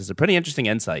governments is a pretty interesting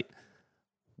insight.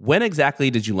 When exactly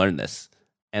did you learn this?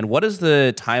 And what is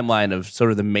the timeline of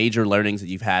sort of the major learnings that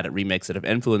you've had at Remix that have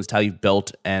influenced how you've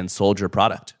built and sold your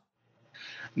product?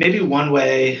 Maybe one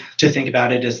way to think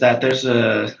about it is that there's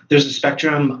a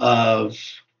spectrum of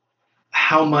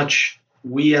how much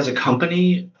we as a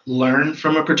company learn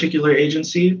from a particular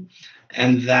agency,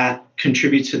 and that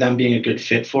contributes to them being a good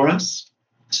fit for us.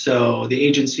 So the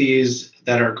agencies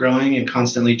that are growing and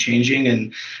constantly changing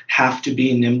and have to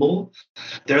be nimble,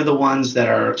 they're the ones that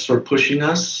are sort of pushing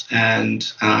us and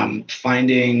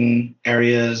finding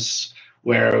areas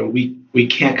where we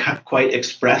can't quite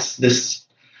express this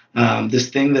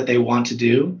thing that they want to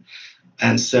do.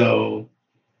 And so,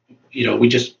 we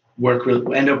just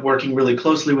end up working really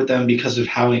closely with them because of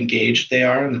how engaged they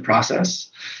are in the process.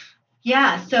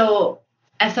 Yeah. So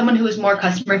as someone who was more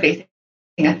customer facing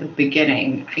at the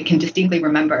beginning, I can distinctly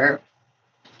remember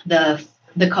the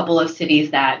couple of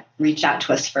cities that reached out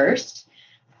to us first,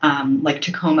 like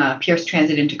Tacoma, Pierce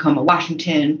Transit in Tacoma,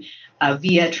 Washington,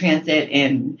 Via Transit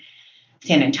in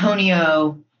San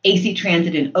Antonio, AC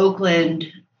Transit in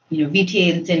Oakland,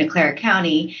 VTA in Santa Clara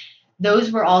County.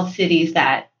 Those were all cities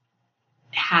that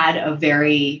had a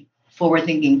very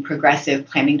forward-thinking, progressive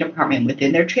planning department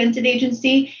within their transit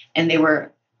agency, and they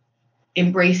were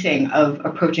embracing of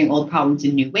approaching old problems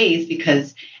in new ways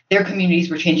because their communities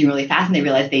were changing really fast, and they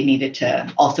realized they needed to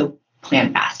also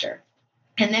plan faster.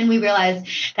 And then we realized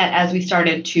that as we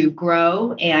started to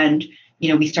grow and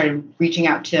we started reaching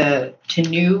out to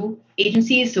new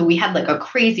agencies, so we had like a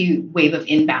crazy wave of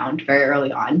inbound very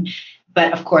early on,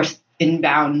 but of course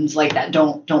inbounds like that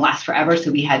don't last forever, so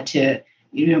we had to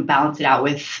balance it out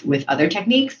with other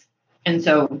techniques. And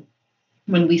so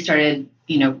when we started,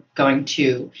 going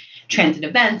to transit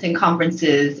events and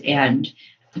conferences and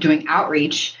doing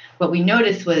outreach, what we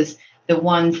noticed was the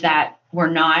ones that were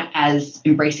not as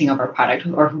embracing of our product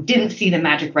or who didn't see the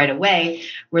magic right away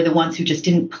were the ones who just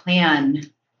didn't plan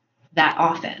that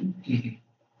often, mm-hmm.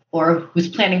 or whose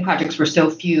planning projects were so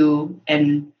few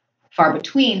and far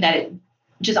between that it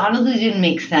just honestly didn't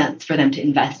make sense for them to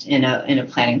invest in a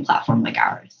planning platform like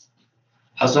ours.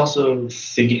 I was also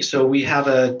thinking, so we have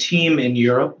a team in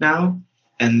Europe now,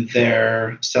 and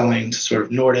they're selling to sort of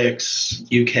Nordics,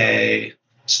 UK,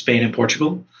 Spain, and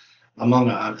Portugal, among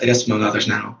others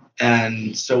now.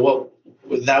 And so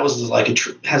that was like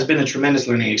has been a tremendous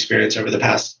learning experience over the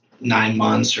past 9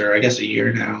 months, or I guess a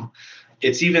year now.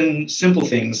 It's even simple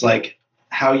things like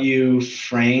how you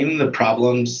frame the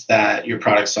problems that your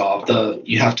product solved.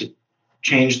 You have to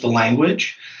change the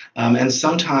language, and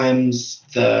sometimes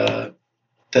the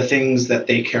things that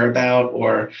they care about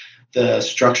or the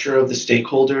structure of the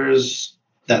stakeholders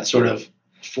that sort of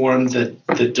form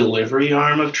the delivery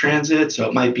arm of transit. So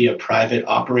it might be a private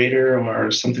operator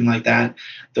or something like that.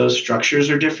 Those structures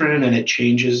are different, and it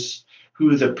changes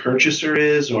who the purchaser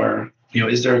is, or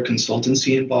is there a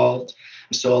consultancy involved?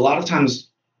 So a lot of times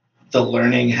the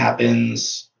learning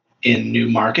happens in new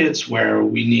markets where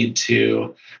we need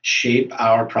to shape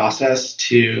our process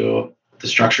to the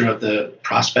structure of the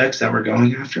prospects that we're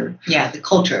going after. Yeah, the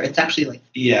culture. It's actually like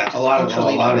a lot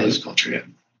of it is culture. Yeah.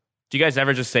 Do you guys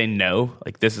ever just say no?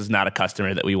 Like, this is not a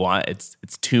customer that we want.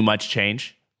 It's too much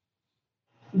change.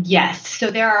 Yes.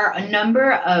 So there are a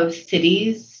number of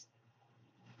cities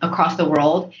across the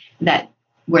world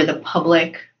where the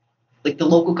public, like the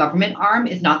local government arm,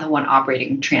 is not the one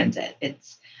operating transit.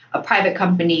 It's a private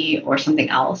company or something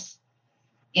else.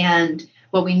 And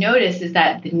what we notice is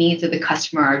that the needs of the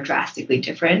customer are drastically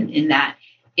different, in that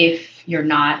if you're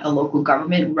not a local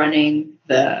government running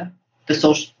the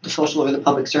social or the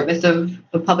public service of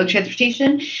public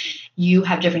transportation, you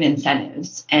have different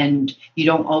incentives, and you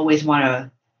don't always want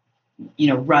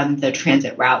to run the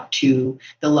transit route to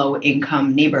the low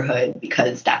income neighborhood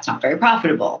because that's not very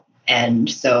profitable. And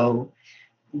so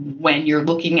when you're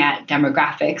looking at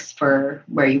demographics for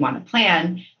where you want to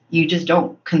plan, you just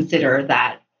don't consider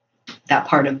that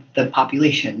part of the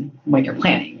population when you're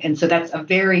planning. And so that's a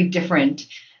very different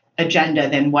agenda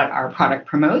than what our product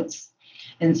promotes.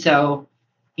 And so,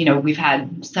 we've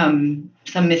had some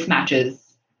mismatches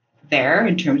there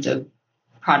in terms of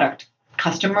product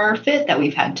customer fit that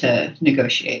we've had to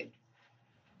negotiate.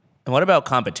 And what about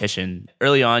competition?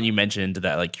 Early on, you mentioned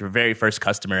that like your very first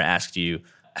customer asked you,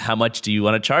 how much do you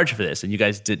want to charge for this? And you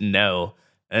guys didn't know.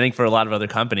 And I think for a lot of other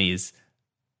companies,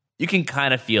 you can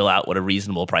kind of feel out what a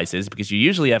reasonable price is because you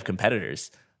usually have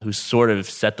competitors who sort of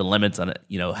set the limits on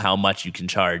how much you can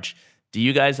charge. Do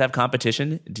you guys have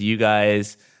competition? Do you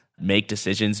guys make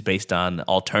decisions based on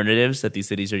alternatives that these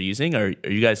cities are using? Or are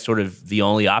you guys sort of the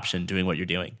only option doing what you're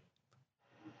doing?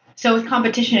 So with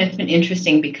competition, it's been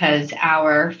interesting because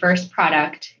our first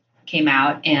product came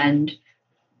out and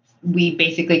we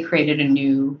basically created a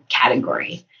new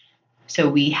category. So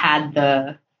we had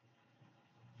the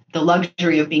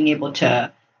luxury of being able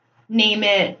to name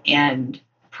it and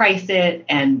price it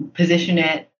and position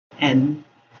it. And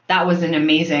that was an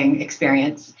amazing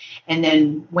experience. And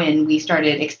then when we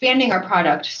started expanding our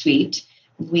product suite,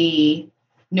 we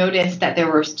noticed that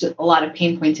there were a lot of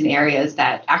pain points in areas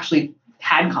that actually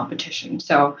had competition.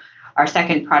 So our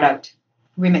second product,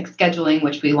 Remix Scheduling,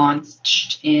 which we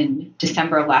launched in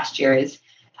December of last year, is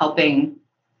helping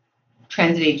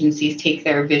transit agencies take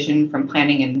their vision from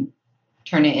planning and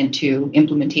turn it into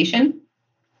implementation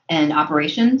and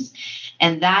operations.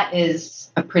 And that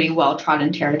is a pretty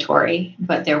well-trodden territory.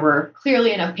 But there were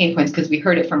clearly enough pain points because we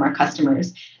heard it from our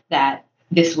customers that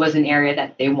this was an area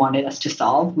that they wanted us to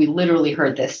solve. We literally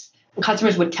heard this.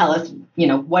 Customers would tell us,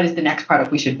 what is the next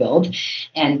product we should build?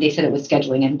 And they said it was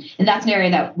scheduling. And that's an area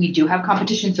that we do have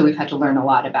competition. So we've had to learn a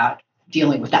lot about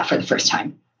dealing with that for the first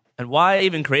time. And why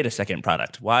even create a second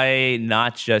product? Why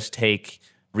not just take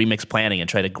Remix Planning and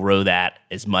try to grow that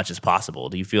as much as possible?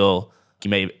 Do you feel you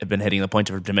may have been hitting the point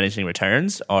of diminishing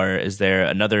returns, or is there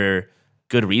another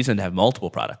good reason to have multiple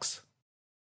products?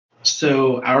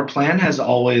 So our plan has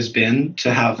always been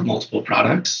to have multiple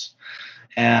products.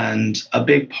 And a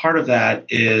big part of that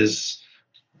is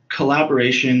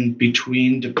collaboration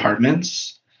between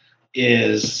departments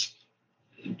is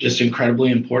just incredibly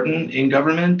important in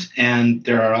government. And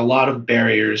there are a lot of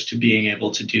barriers to being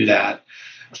able to do that.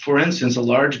 For instance, a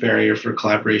large barrier for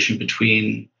collaboration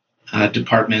between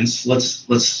departments,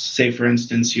 let's say, for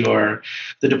instance, you're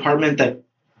the department that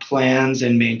plans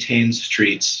and maintains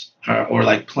streets or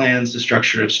like plans the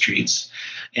structure of streets,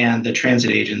 and the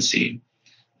transit agency.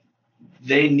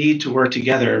 They need to work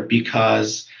together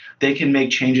because they can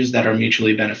make changes that are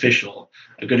mutually beneficial.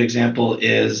 A good example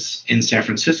is in San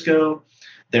Francisco,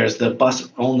 there's the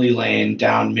bus-only lane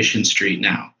down Mission Street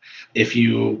now. If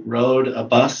you rode a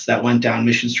bus that went down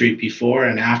Mission Street before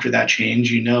and after that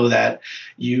change, you know that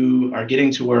you are getting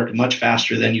to work much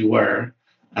faster than you were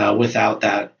without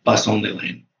that bus-only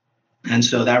lane. And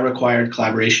so that required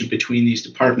collaboration between these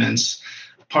departments.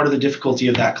 Part of the difficulty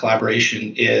of that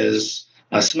collaboration is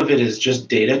some of it is just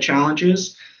data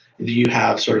challenges. You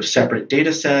have sort of separate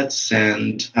data sets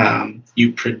and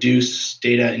you produce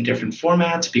data in different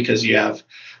formats because you have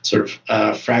sort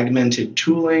of fragmented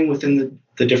tooling within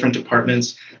the different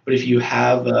departments. But if you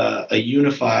have a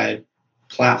unified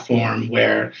platform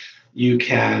where you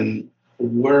can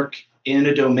work in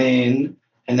a domain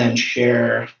and then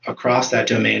share across that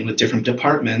domain with different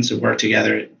departments and work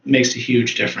together, it makes a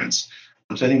huge difference.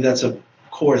 So I think that's a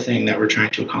core thing that we're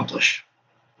trying to accomplish.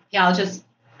 Yeah, I'll just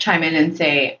chime in and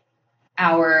say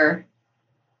our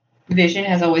vision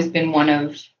has always been one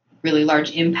of really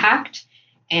large impact,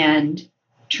 and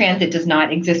transit does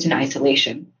not exist in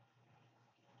isolation.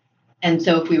 And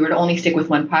so if we were to only stick with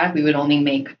one product, we would only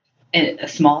make a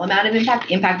small amount of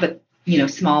impact, but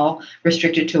small,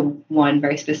 restricted to one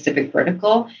very specific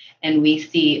vertical. And we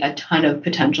see a ton of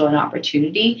potential and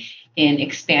opportunity in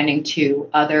expanding to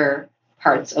other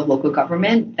parts of local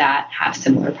government that have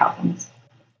similar problems.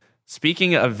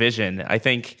 Speaking of vision, I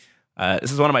think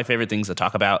this is one of my favorite things to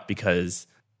talk about because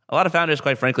a lot of founders,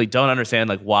 quite frankly, don't understand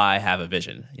why have a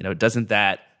vision. Doesn't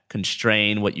that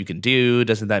constrain what you can do?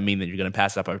 Doesn't that mean that you're going to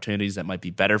pass up opportunities that might be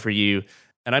better for you?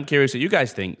 And I'm curious what you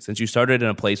guys think, since you started in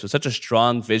a place with such a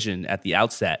strong vision at the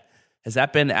outset. Has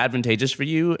that been advantageous for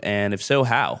you? And if so,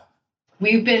 how?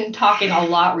 We've been talking a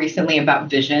lot recently about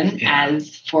vision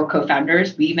as for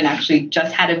co-founders. We even actually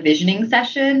just had a visioning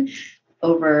session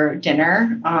over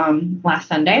dinner last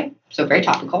Sunday. So very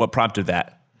topical. What prompted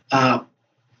that?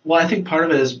 Well, I think part of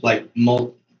it is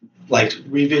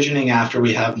revisioning after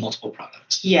we have multiple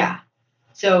products. Yeah.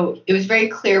 So it was very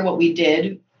clear what we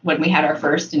did when we had our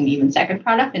first and even second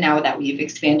product. And now that we've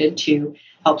expanded to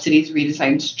help cities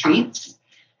redesign streets,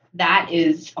 that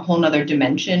is a whole nother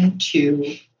dimension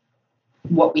to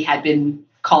what we had been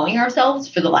calling ourselves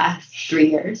for the last 3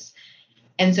 years.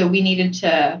 And so we needed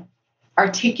to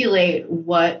articulate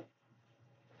what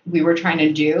we were trying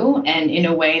to do and in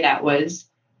a way that was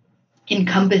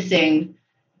encompassing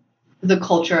the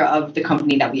culture of the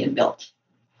company that we had built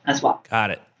as well.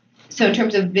 Got it. So in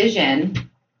terms of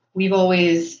vision, we've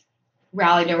always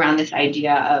rallied around this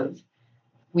idea of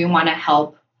we want to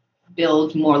help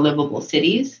build more livable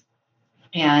cities.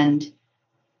 And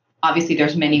obviously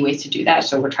there's many ways to do that.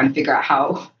 So we're trying to figure out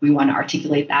how we want to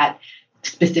articulate that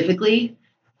specifically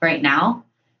right now.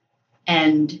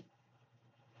 And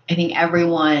I think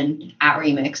everyone at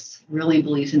Remix really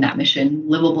believes in that mission,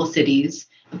 livable cities,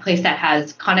 a place that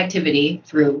has connectivity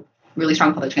through really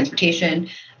strong public transportation,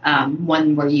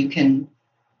 one where you can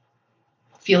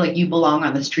feel like you belong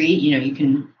on the street. You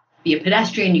can be a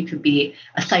pedestrian, you could be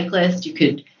a cyclist, you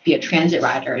could be a transit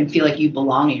rider and feel like you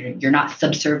belong and you're not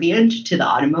subservient to the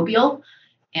automobile.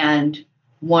 And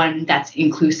one that's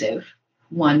inclusive,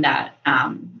 one that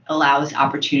allows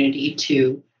opportunity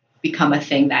to become a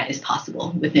thing that is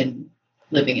possible within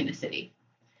living in a city.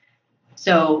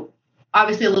 So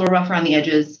obviously a little rough around the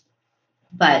edges,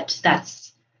 but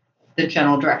that's the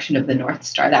general direction of the North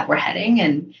Star that we're heading.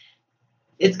 And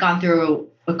it's gone through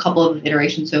a couple of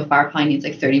iterations so far, probably needs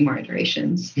like 30 more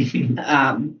iterations.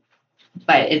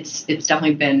 But it's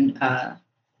definitely been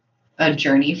a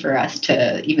journey for us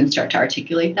to even start to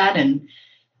articulate that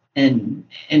and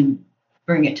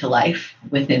bring it to life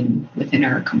within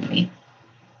our company.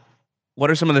 What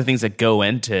are some of the things that go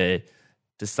into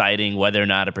deciding whether or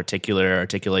not a particular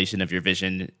articulation of your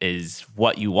vision is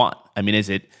what you want? I mean, is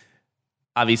it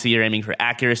obviously you're aiming for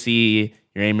accuracy,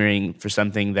 you're aiming for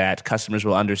something that customers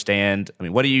will understand? I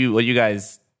mean, what are you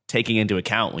guys taking into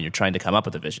account when you're trying to come up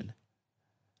with a vision?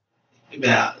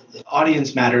 Yeah,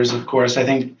 audience matters, of course. I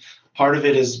think part of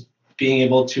it is being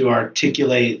able to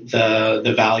articulate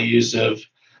the values of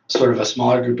sort of a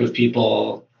smaller group of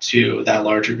people to that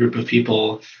larger group of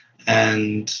people,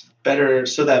 and better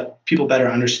so that people better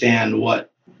understand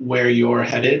where you're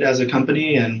headed as a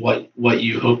company and what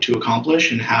you hope to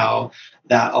accomplish and how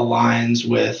that aligns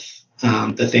with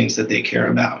the things that they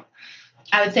care about.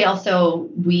 I would say also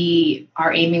we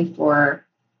are aiming for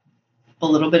a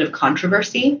little bit of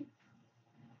controversy,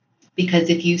 because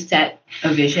if you set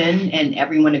a vision and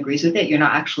everyone agrees with it, you're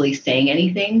not actually saying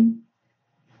anything.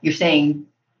 You're saying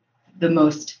the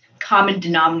most common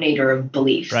denominator of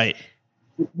beliefs. Right.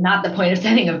 Not the point of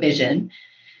setting a vision.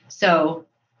 So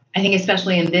I think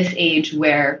especially in this age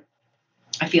where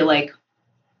I feel like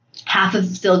half of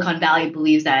Silicon Valley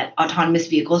believes that autonomous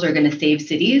vehicles are going to save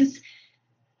cities,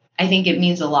 I think it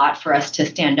means a lot for us to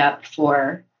stand up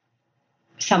for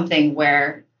something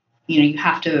where, you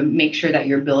have to make sure that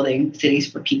you're building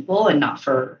cities for people and not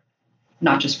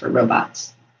just for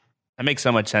robots. That makes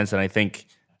so much sense. And I think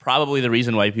probably the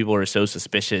reason why people are so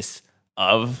suspicious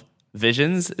of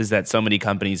visions is that so many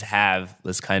companies have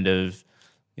this kind of,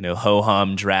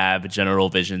 ho-hum, drab, general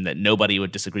vision that nobody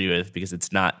would disagree with because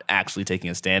it's not actually taking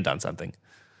a stand on something.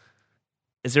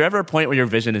 Is there ever a point where your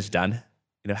vision is done?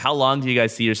 How long do you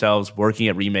guys see yourselves working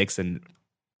at Remix? And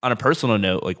on a personal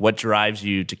note, like what drives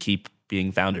you to keep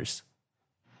being founders?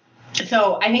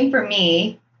 So I think for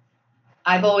me,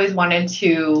 I've always wanted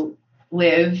to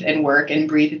live and work and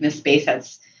breathe in this space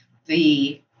that's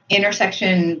the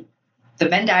intersection, the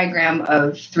Venn diagram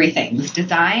of three things: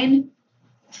 design,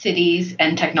 cities,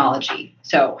 and technology.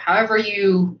 So however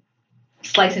you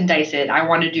slice and dice it, I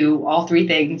want to do all three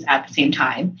things at the same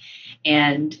time.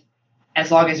 And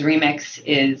as long as Remix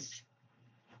is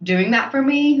doing that for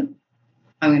me,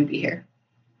 I'm going to be here.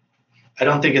 I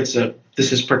don't think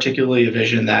this is particularly a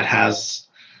vision that has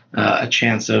a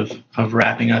chance of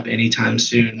wrapping up anytime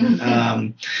soon.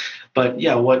 But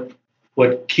yeah,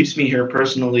 what keeps me here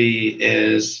personally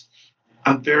is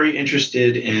I'm very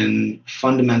interested in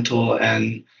fundamental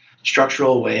and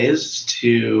structural ways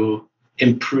to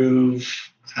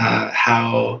improve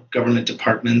how government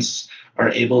departments are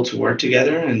able to work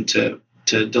together and to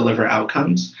deliver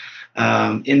outcomes.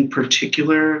 In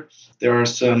particular, there are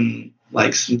some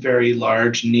very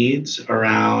large needs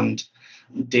around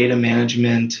data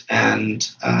management and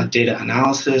data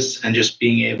analysis, and just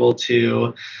being able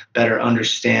to better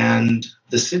understand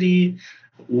the city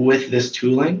with this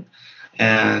tooling.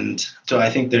 And so I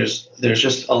think there's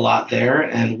just a lot there.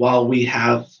 And while we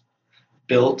have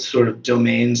built sort of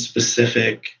domain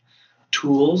specific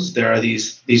tools, there are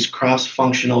these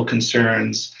cross-functional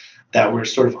concerns that we're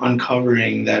sort of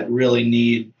uncovering that really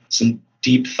need some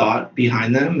deep thought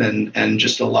behind them and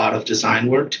just a lot of design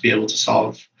work to be able to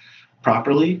solve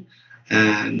properly.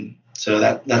 And so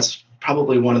that's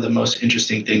probably one of the most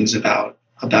interesting things about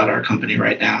our company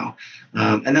right now.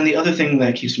 And then the other thing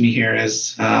that keeps me here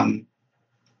is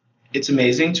it's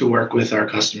amazing to work with our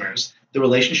customers. The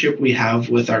relationship we have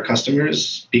with our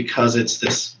customers, because it's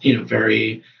this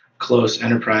very close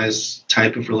enterprise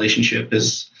type of relationship,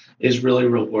 is really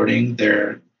rewarding.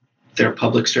 They're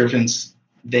public servants.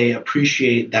 They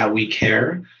appreciate that we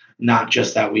care, not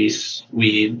just that we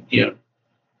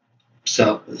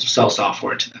sell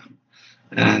software to them,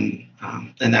 and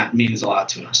that means a lot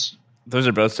to us. Those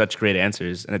are both such great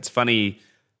answers, and it's funny,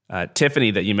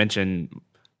 Tiffany, that you mentioned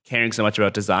caring so much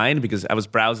about design, because I was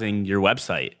browsing your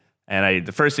website And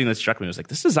the first thing that struck me was like,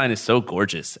 this design is so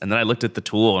gorgeous. And then I looked at the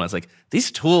tool and I was like,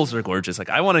 these tools are gorgeous. Like,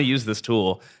 I want to use this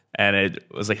tool. And it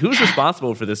was like, who's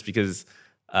responsible for this? Because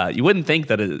you wouldn't think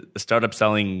that a startup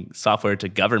selling software to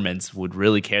governments would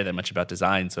really care that much about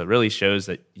design. So it really shows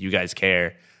that you guys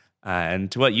care. And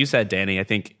to what you said, Danny, I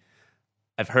think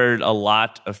I've heard a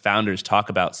lot of founders talk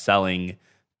about selling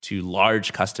to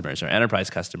large customers or enterprise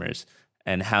customers,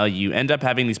 and how you end up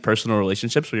having these personal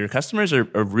relationships where your customers are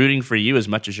rooting for you as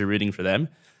much as you're rooting for them.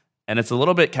 And it's a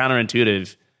little bit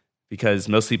counterintuitive because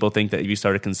most people think that if you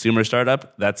start a consumer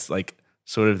startup, that's like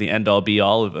sort of the end all be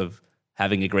all of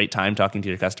having a great time talking to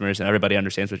your customers and everybody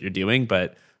understands what you're doing.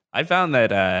 But I found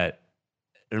that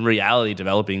in reality,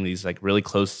 developing these like really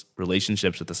close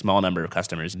relationships with a small number of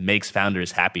customers makes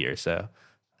founders happier. So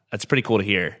that's pretty cool to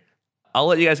hear. I'll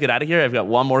let you guys get out of here. I've got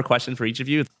one more question for each of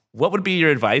you. What would be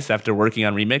your advice after working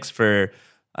on Remix for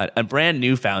a brand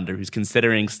new founder who's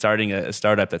considering starting a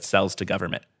startup that sells to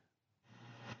government?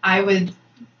 I would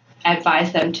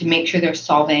advise them to make sure they're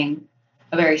solving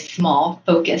a very small,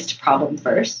 focused problem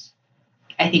first.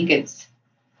 I think it's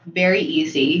very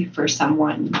easy for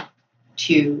someone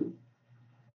who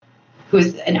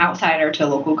is an outsider to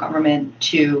local government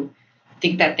to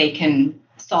think that they can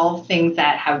solve things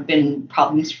that have been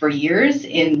problems for years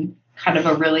in kind of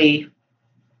a really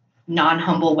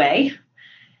non-humble way.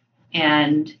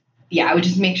 And I would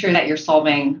just make sure that you're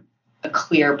solving a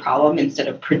clear problem instead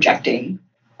of projecting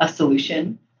a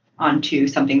solution onto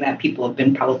something that people have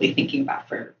been probably thinking about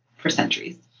for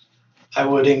centuries. I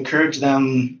would encourage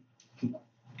them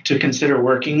to consider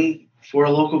working for a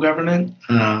local government.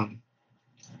 I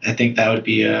think that would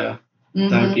be an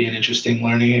interesting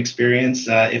learning experience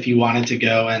if you wanted to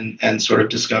go and sort of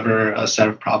discover a set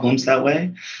of problems that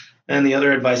way. And the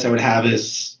other advice I would have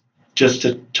is just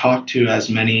to talk to as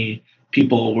many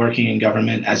people working in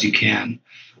government as you can.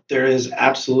 There is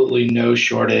absolutely no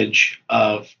shortage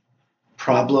of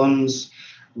problems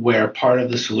where part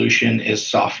of the solution is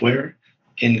software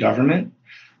in government.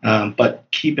 But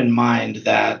keep in mind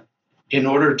that in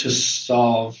order to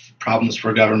solve problems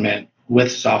for government with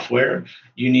software,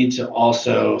 you need to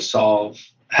also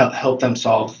help them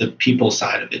solve the people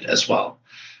side of it as well.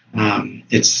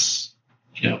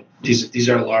 These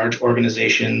are large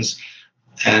organizations,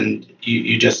 and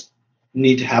you just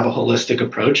need to have a holistic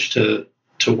approach to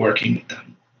working with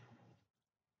them.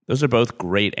 Those are both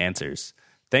great answers.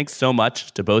 Thanks so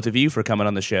much to both of you for coming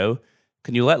on the show.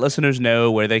 Can you let listeners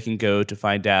know where they can go to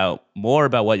find out more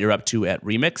about what you're up to at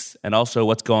Remix and also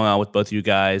what's going on with both of you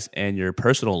guys and your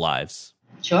personal lives?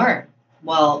 Sure.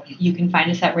 Well, you can find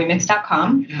us at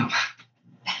remix.com. Yeah.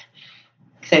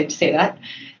 Excited to say that.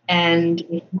 And if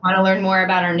you want to learn more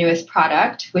about our newest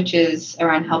product, which is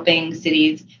around helping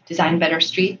cities design better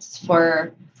streets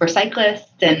for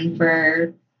cyclists and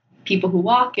for people who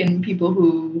walk and people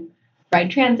who ride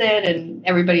transit and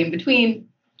everybody in between,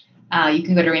 you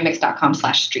can go to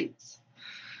remix.com/streets.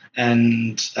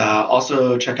 And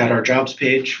also check out our jobs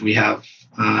page. We have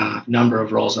a number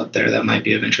of roles up there that might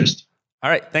be of interest.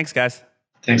 All right. Thanks, guys.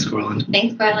 Thanks, Corland.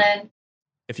 Thanks, Corland.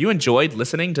 If you enjoyed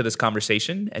listening to this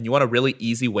conversation and you want a really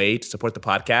easy way to support the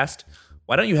podcast,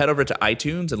 why don't you head over to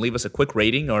iTunes and leave us a quick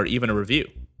rating or even a review?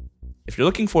 If you're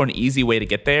looking for an easy way to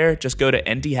get there, just go to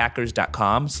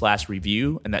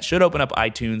ndhackers.com/review, and that should open up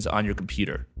iTunes on your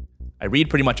computer. I read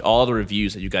pretty much all the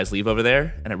reviews that you guys leave over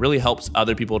there, and it really helps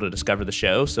other people to discover the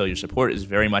show, so your support is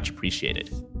very much appreciated.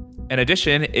 In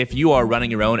addition, if you are running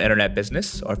your own internet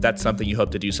business, or if that's something you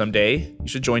hope to do someday, you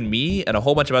should join me and a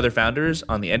whole bunch of other founders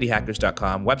on the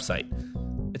ndhackers.com website.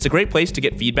 It's a great place to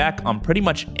get feedback on pretty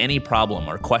much any problem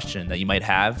or question that you might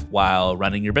have while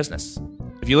running your business.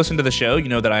 If you listen to the show, you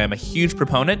know that I am a huge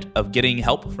proponent of getting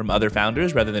help from other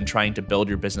founders rather than trying to build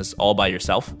your business all by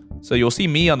yourself. So you'll see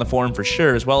me on the forum for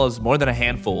sure, as well as more than a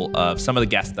handful of some of the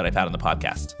guests that I've had on the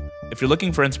podcast. If you're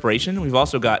looking for inspiration, we've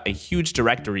also got a huge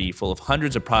directory full of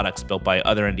hundreds of products built by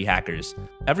other indie hackers,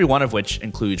 every one of which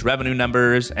includes revenue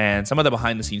numbers and some of the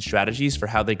behind-the-scenes strategies for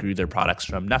how they grew their products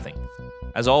from nothing.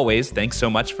 As always, thanks so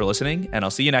much for listening, and I'll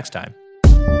see you next time.